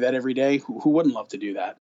 Getting to do that every day, who wouldn't love to do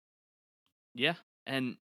that? Yeah.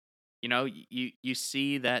 And you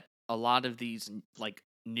see that a lot of these like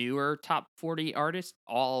newer top 40 artists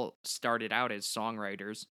all started out as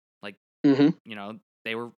songwriters. Like, Mhm.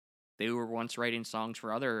 they were once writing songs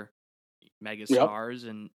for other mega Yep. stars,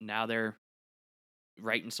 and now they're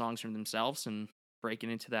writing songs for themselves and breaking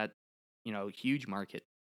into that, huge market.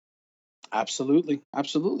 Absolutely,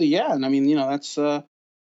 absolutely, yeah. And I mean,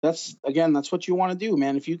 that's again, that's what you want to do,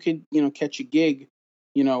 man. If you could, catch a gig,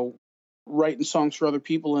 you know, writing songs for other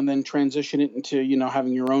people and then transition it into,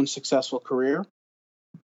 having your own successful career,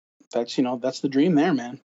 that's the dream there,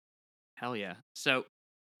 man. Hell yeah. So,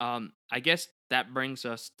 I guess that brings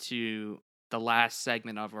us to the last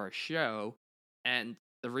segment of our show. And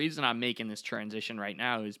the reason I'm making this transition right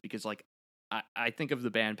now is because, like, I think of the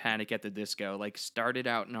band Panic at the Disco, like, started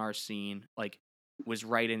out in our scene, like, was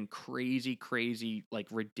writing crazy, crazy, like,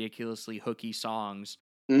 ridiculously hooky songs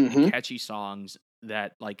and Hmm. catchy songs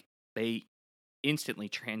that, like, they instantly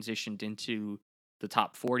transitioned into the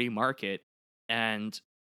top 40 market. And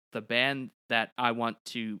the band that I want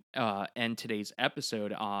to end today's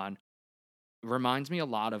episode on reminds me a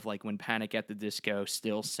lot of like when Panic at the Disco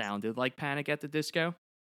still sounded like Panic at the Disco.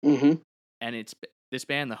 Hmm. And it's this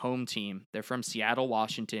band, the Home Team. They're from Seattle,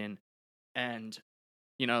 Washington. And,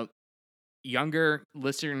 you know, younger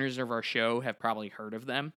listeners of our show have probably heard of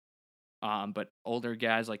them. But older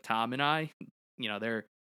guys like Tom and I, they're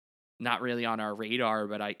not really on our radar,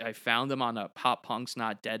 but I found them on a Pop Punk's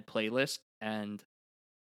Not Dead playlist and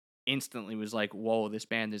instantly was like, whoa, this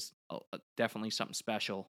band is definitely something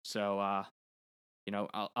special. So,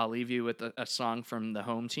 I'll leave you with a song from the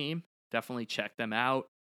Home Team. Definitely check them out.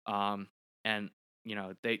 And,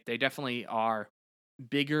 they definitely are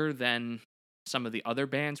bigger than some of the other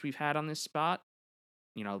bands we've had on this spot,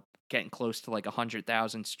 getting close to like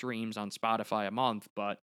 100,000 streams on Spotify a month,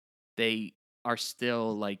 but they are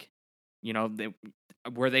still like,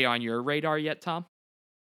 were they on your radar yet, Tom?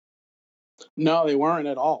 No, they weren't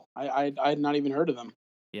at all. I had not even heard of them.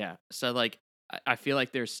 Yeah. So like, I feel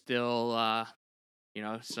like there's still,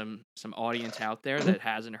 some audience out there that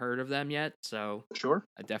hasn't heard of them yet. So Sure.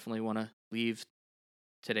 I definitely want to leave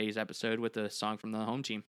today's episode with a song from the Home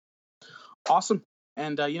Team. Awesome.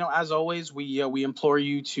 And as always, we implore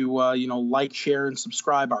you to like, share, and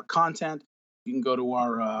subscribe our content. You can go to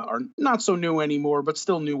our not so new anymore, but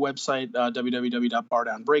still new website,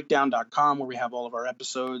 www.bardownbreakdown.com, where we have all of our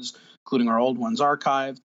episodes, including our old ones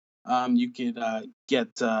archived. You could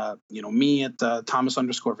get me at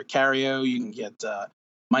Thomas_Vicario. You can get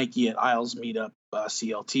Mikey at Isles Meetup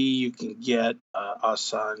CLT. You can get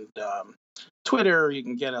us on Twitter. You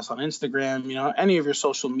can get us on Instagram. Any of your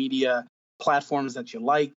social media platforms that you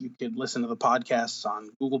like. You could listen to the podcasts on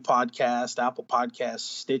Google Podcast, Apple Podcasts,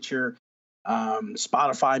 Stitcher,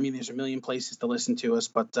 Spotify. I mean, there's a million places to listen to us,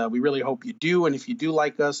 but we really hope you do. And if you do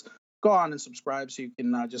like us, go on and subscribe so you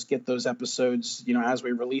can just get those episodes, as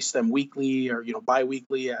we release them weekly or,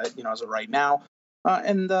 bi-weekly, as of right now.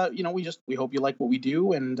 We hope you like what we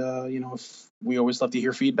do. And, if we always love to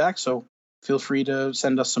hear feedback. So feel free to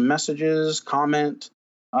send us some messages, comment,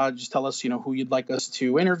 just tell us, who you'd like us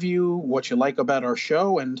to interview, what you like about our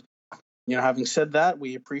show. And, having said that,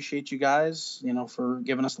 we appreciate you guys, for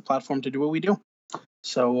giving us the platform to do what we do.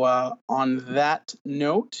 So on that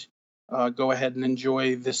note, go ahead and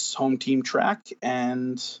enjoy this home team track.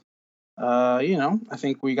 And, I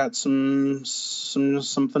think we got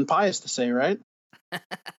something pious to say, right?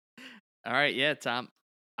 All right. Yeah, Tom.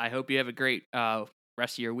 I hope you have a great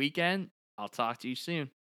rest of your weekend. I'll talk to you soon.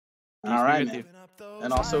 Peace all right, with man. You.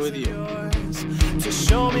 And also with you. To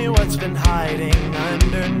show me what's been hiding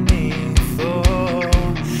underneath. Oh,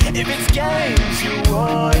 if it's games you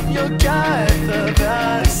want, you'll get the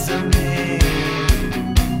best of me.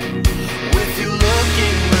 With you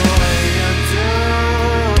looking the way you do.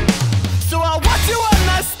 So I watch you on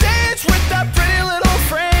that stage with that pretty little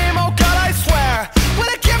frame. Oh God, I swear, what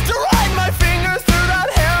a gift to ride my fingers through that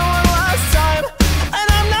hair one last time. And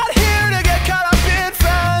I'm not here to get caught up in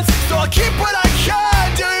fans, so I'll keep what I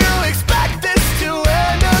can. Do you expect this to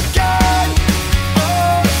end again?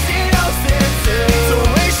 Oh, she knows it too. The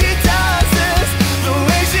way she does this, the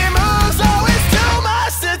way she moves, always too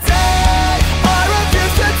much to take. I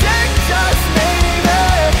refuse to take just maybe.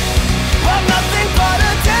 I'm nothing but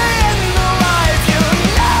a day in the life. You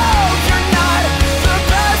know you're not the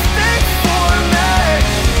best thing for me,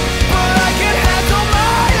 but I can handle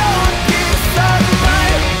my own peace of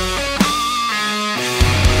mind.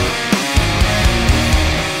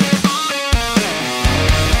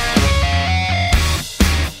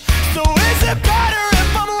 So is it better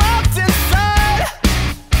if I'm locked inside,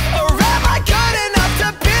 or am I good enough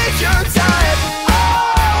to be your type?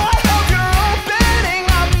 Oh, I hope you're opening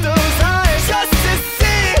up those eyes just to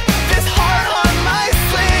see this heart on my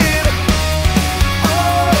sleeve.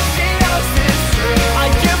 Oh, she knows it's true. I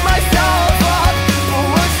give myself up, but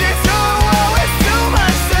what she's doing, well, it's too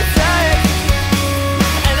much to take,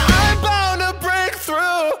 and I'm bound to break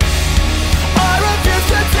through. I refuse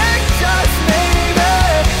to take just maybe.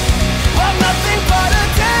 I'm nothing but a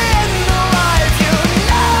day in the life. You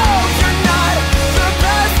know you're not the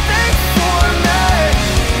best thing for me,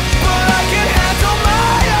 but I can handle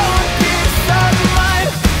my own peace of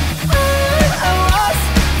mind. I'm lost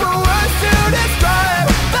for words to describe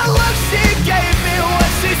the look she gave me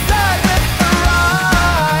when she said with her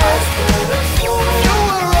eyes, you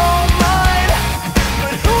were all mine,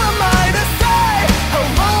 but who am I to say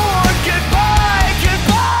hello or goodbye,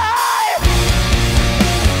 goodbye?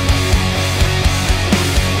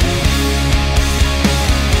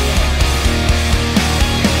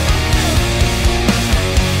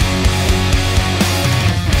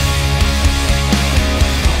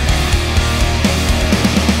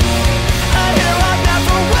 I hear I've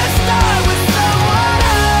never wished I was someone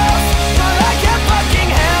else, but I can't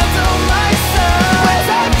fucking handle myself. When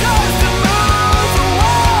time comes to move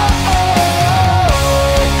away,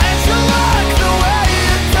 and you look the way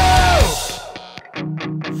you do,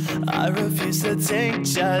 I refuse to take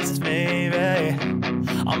just maybe.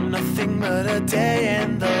 I'm nothing but a day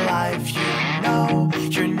in the life. You know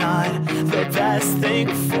you're not the best thing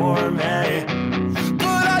for me,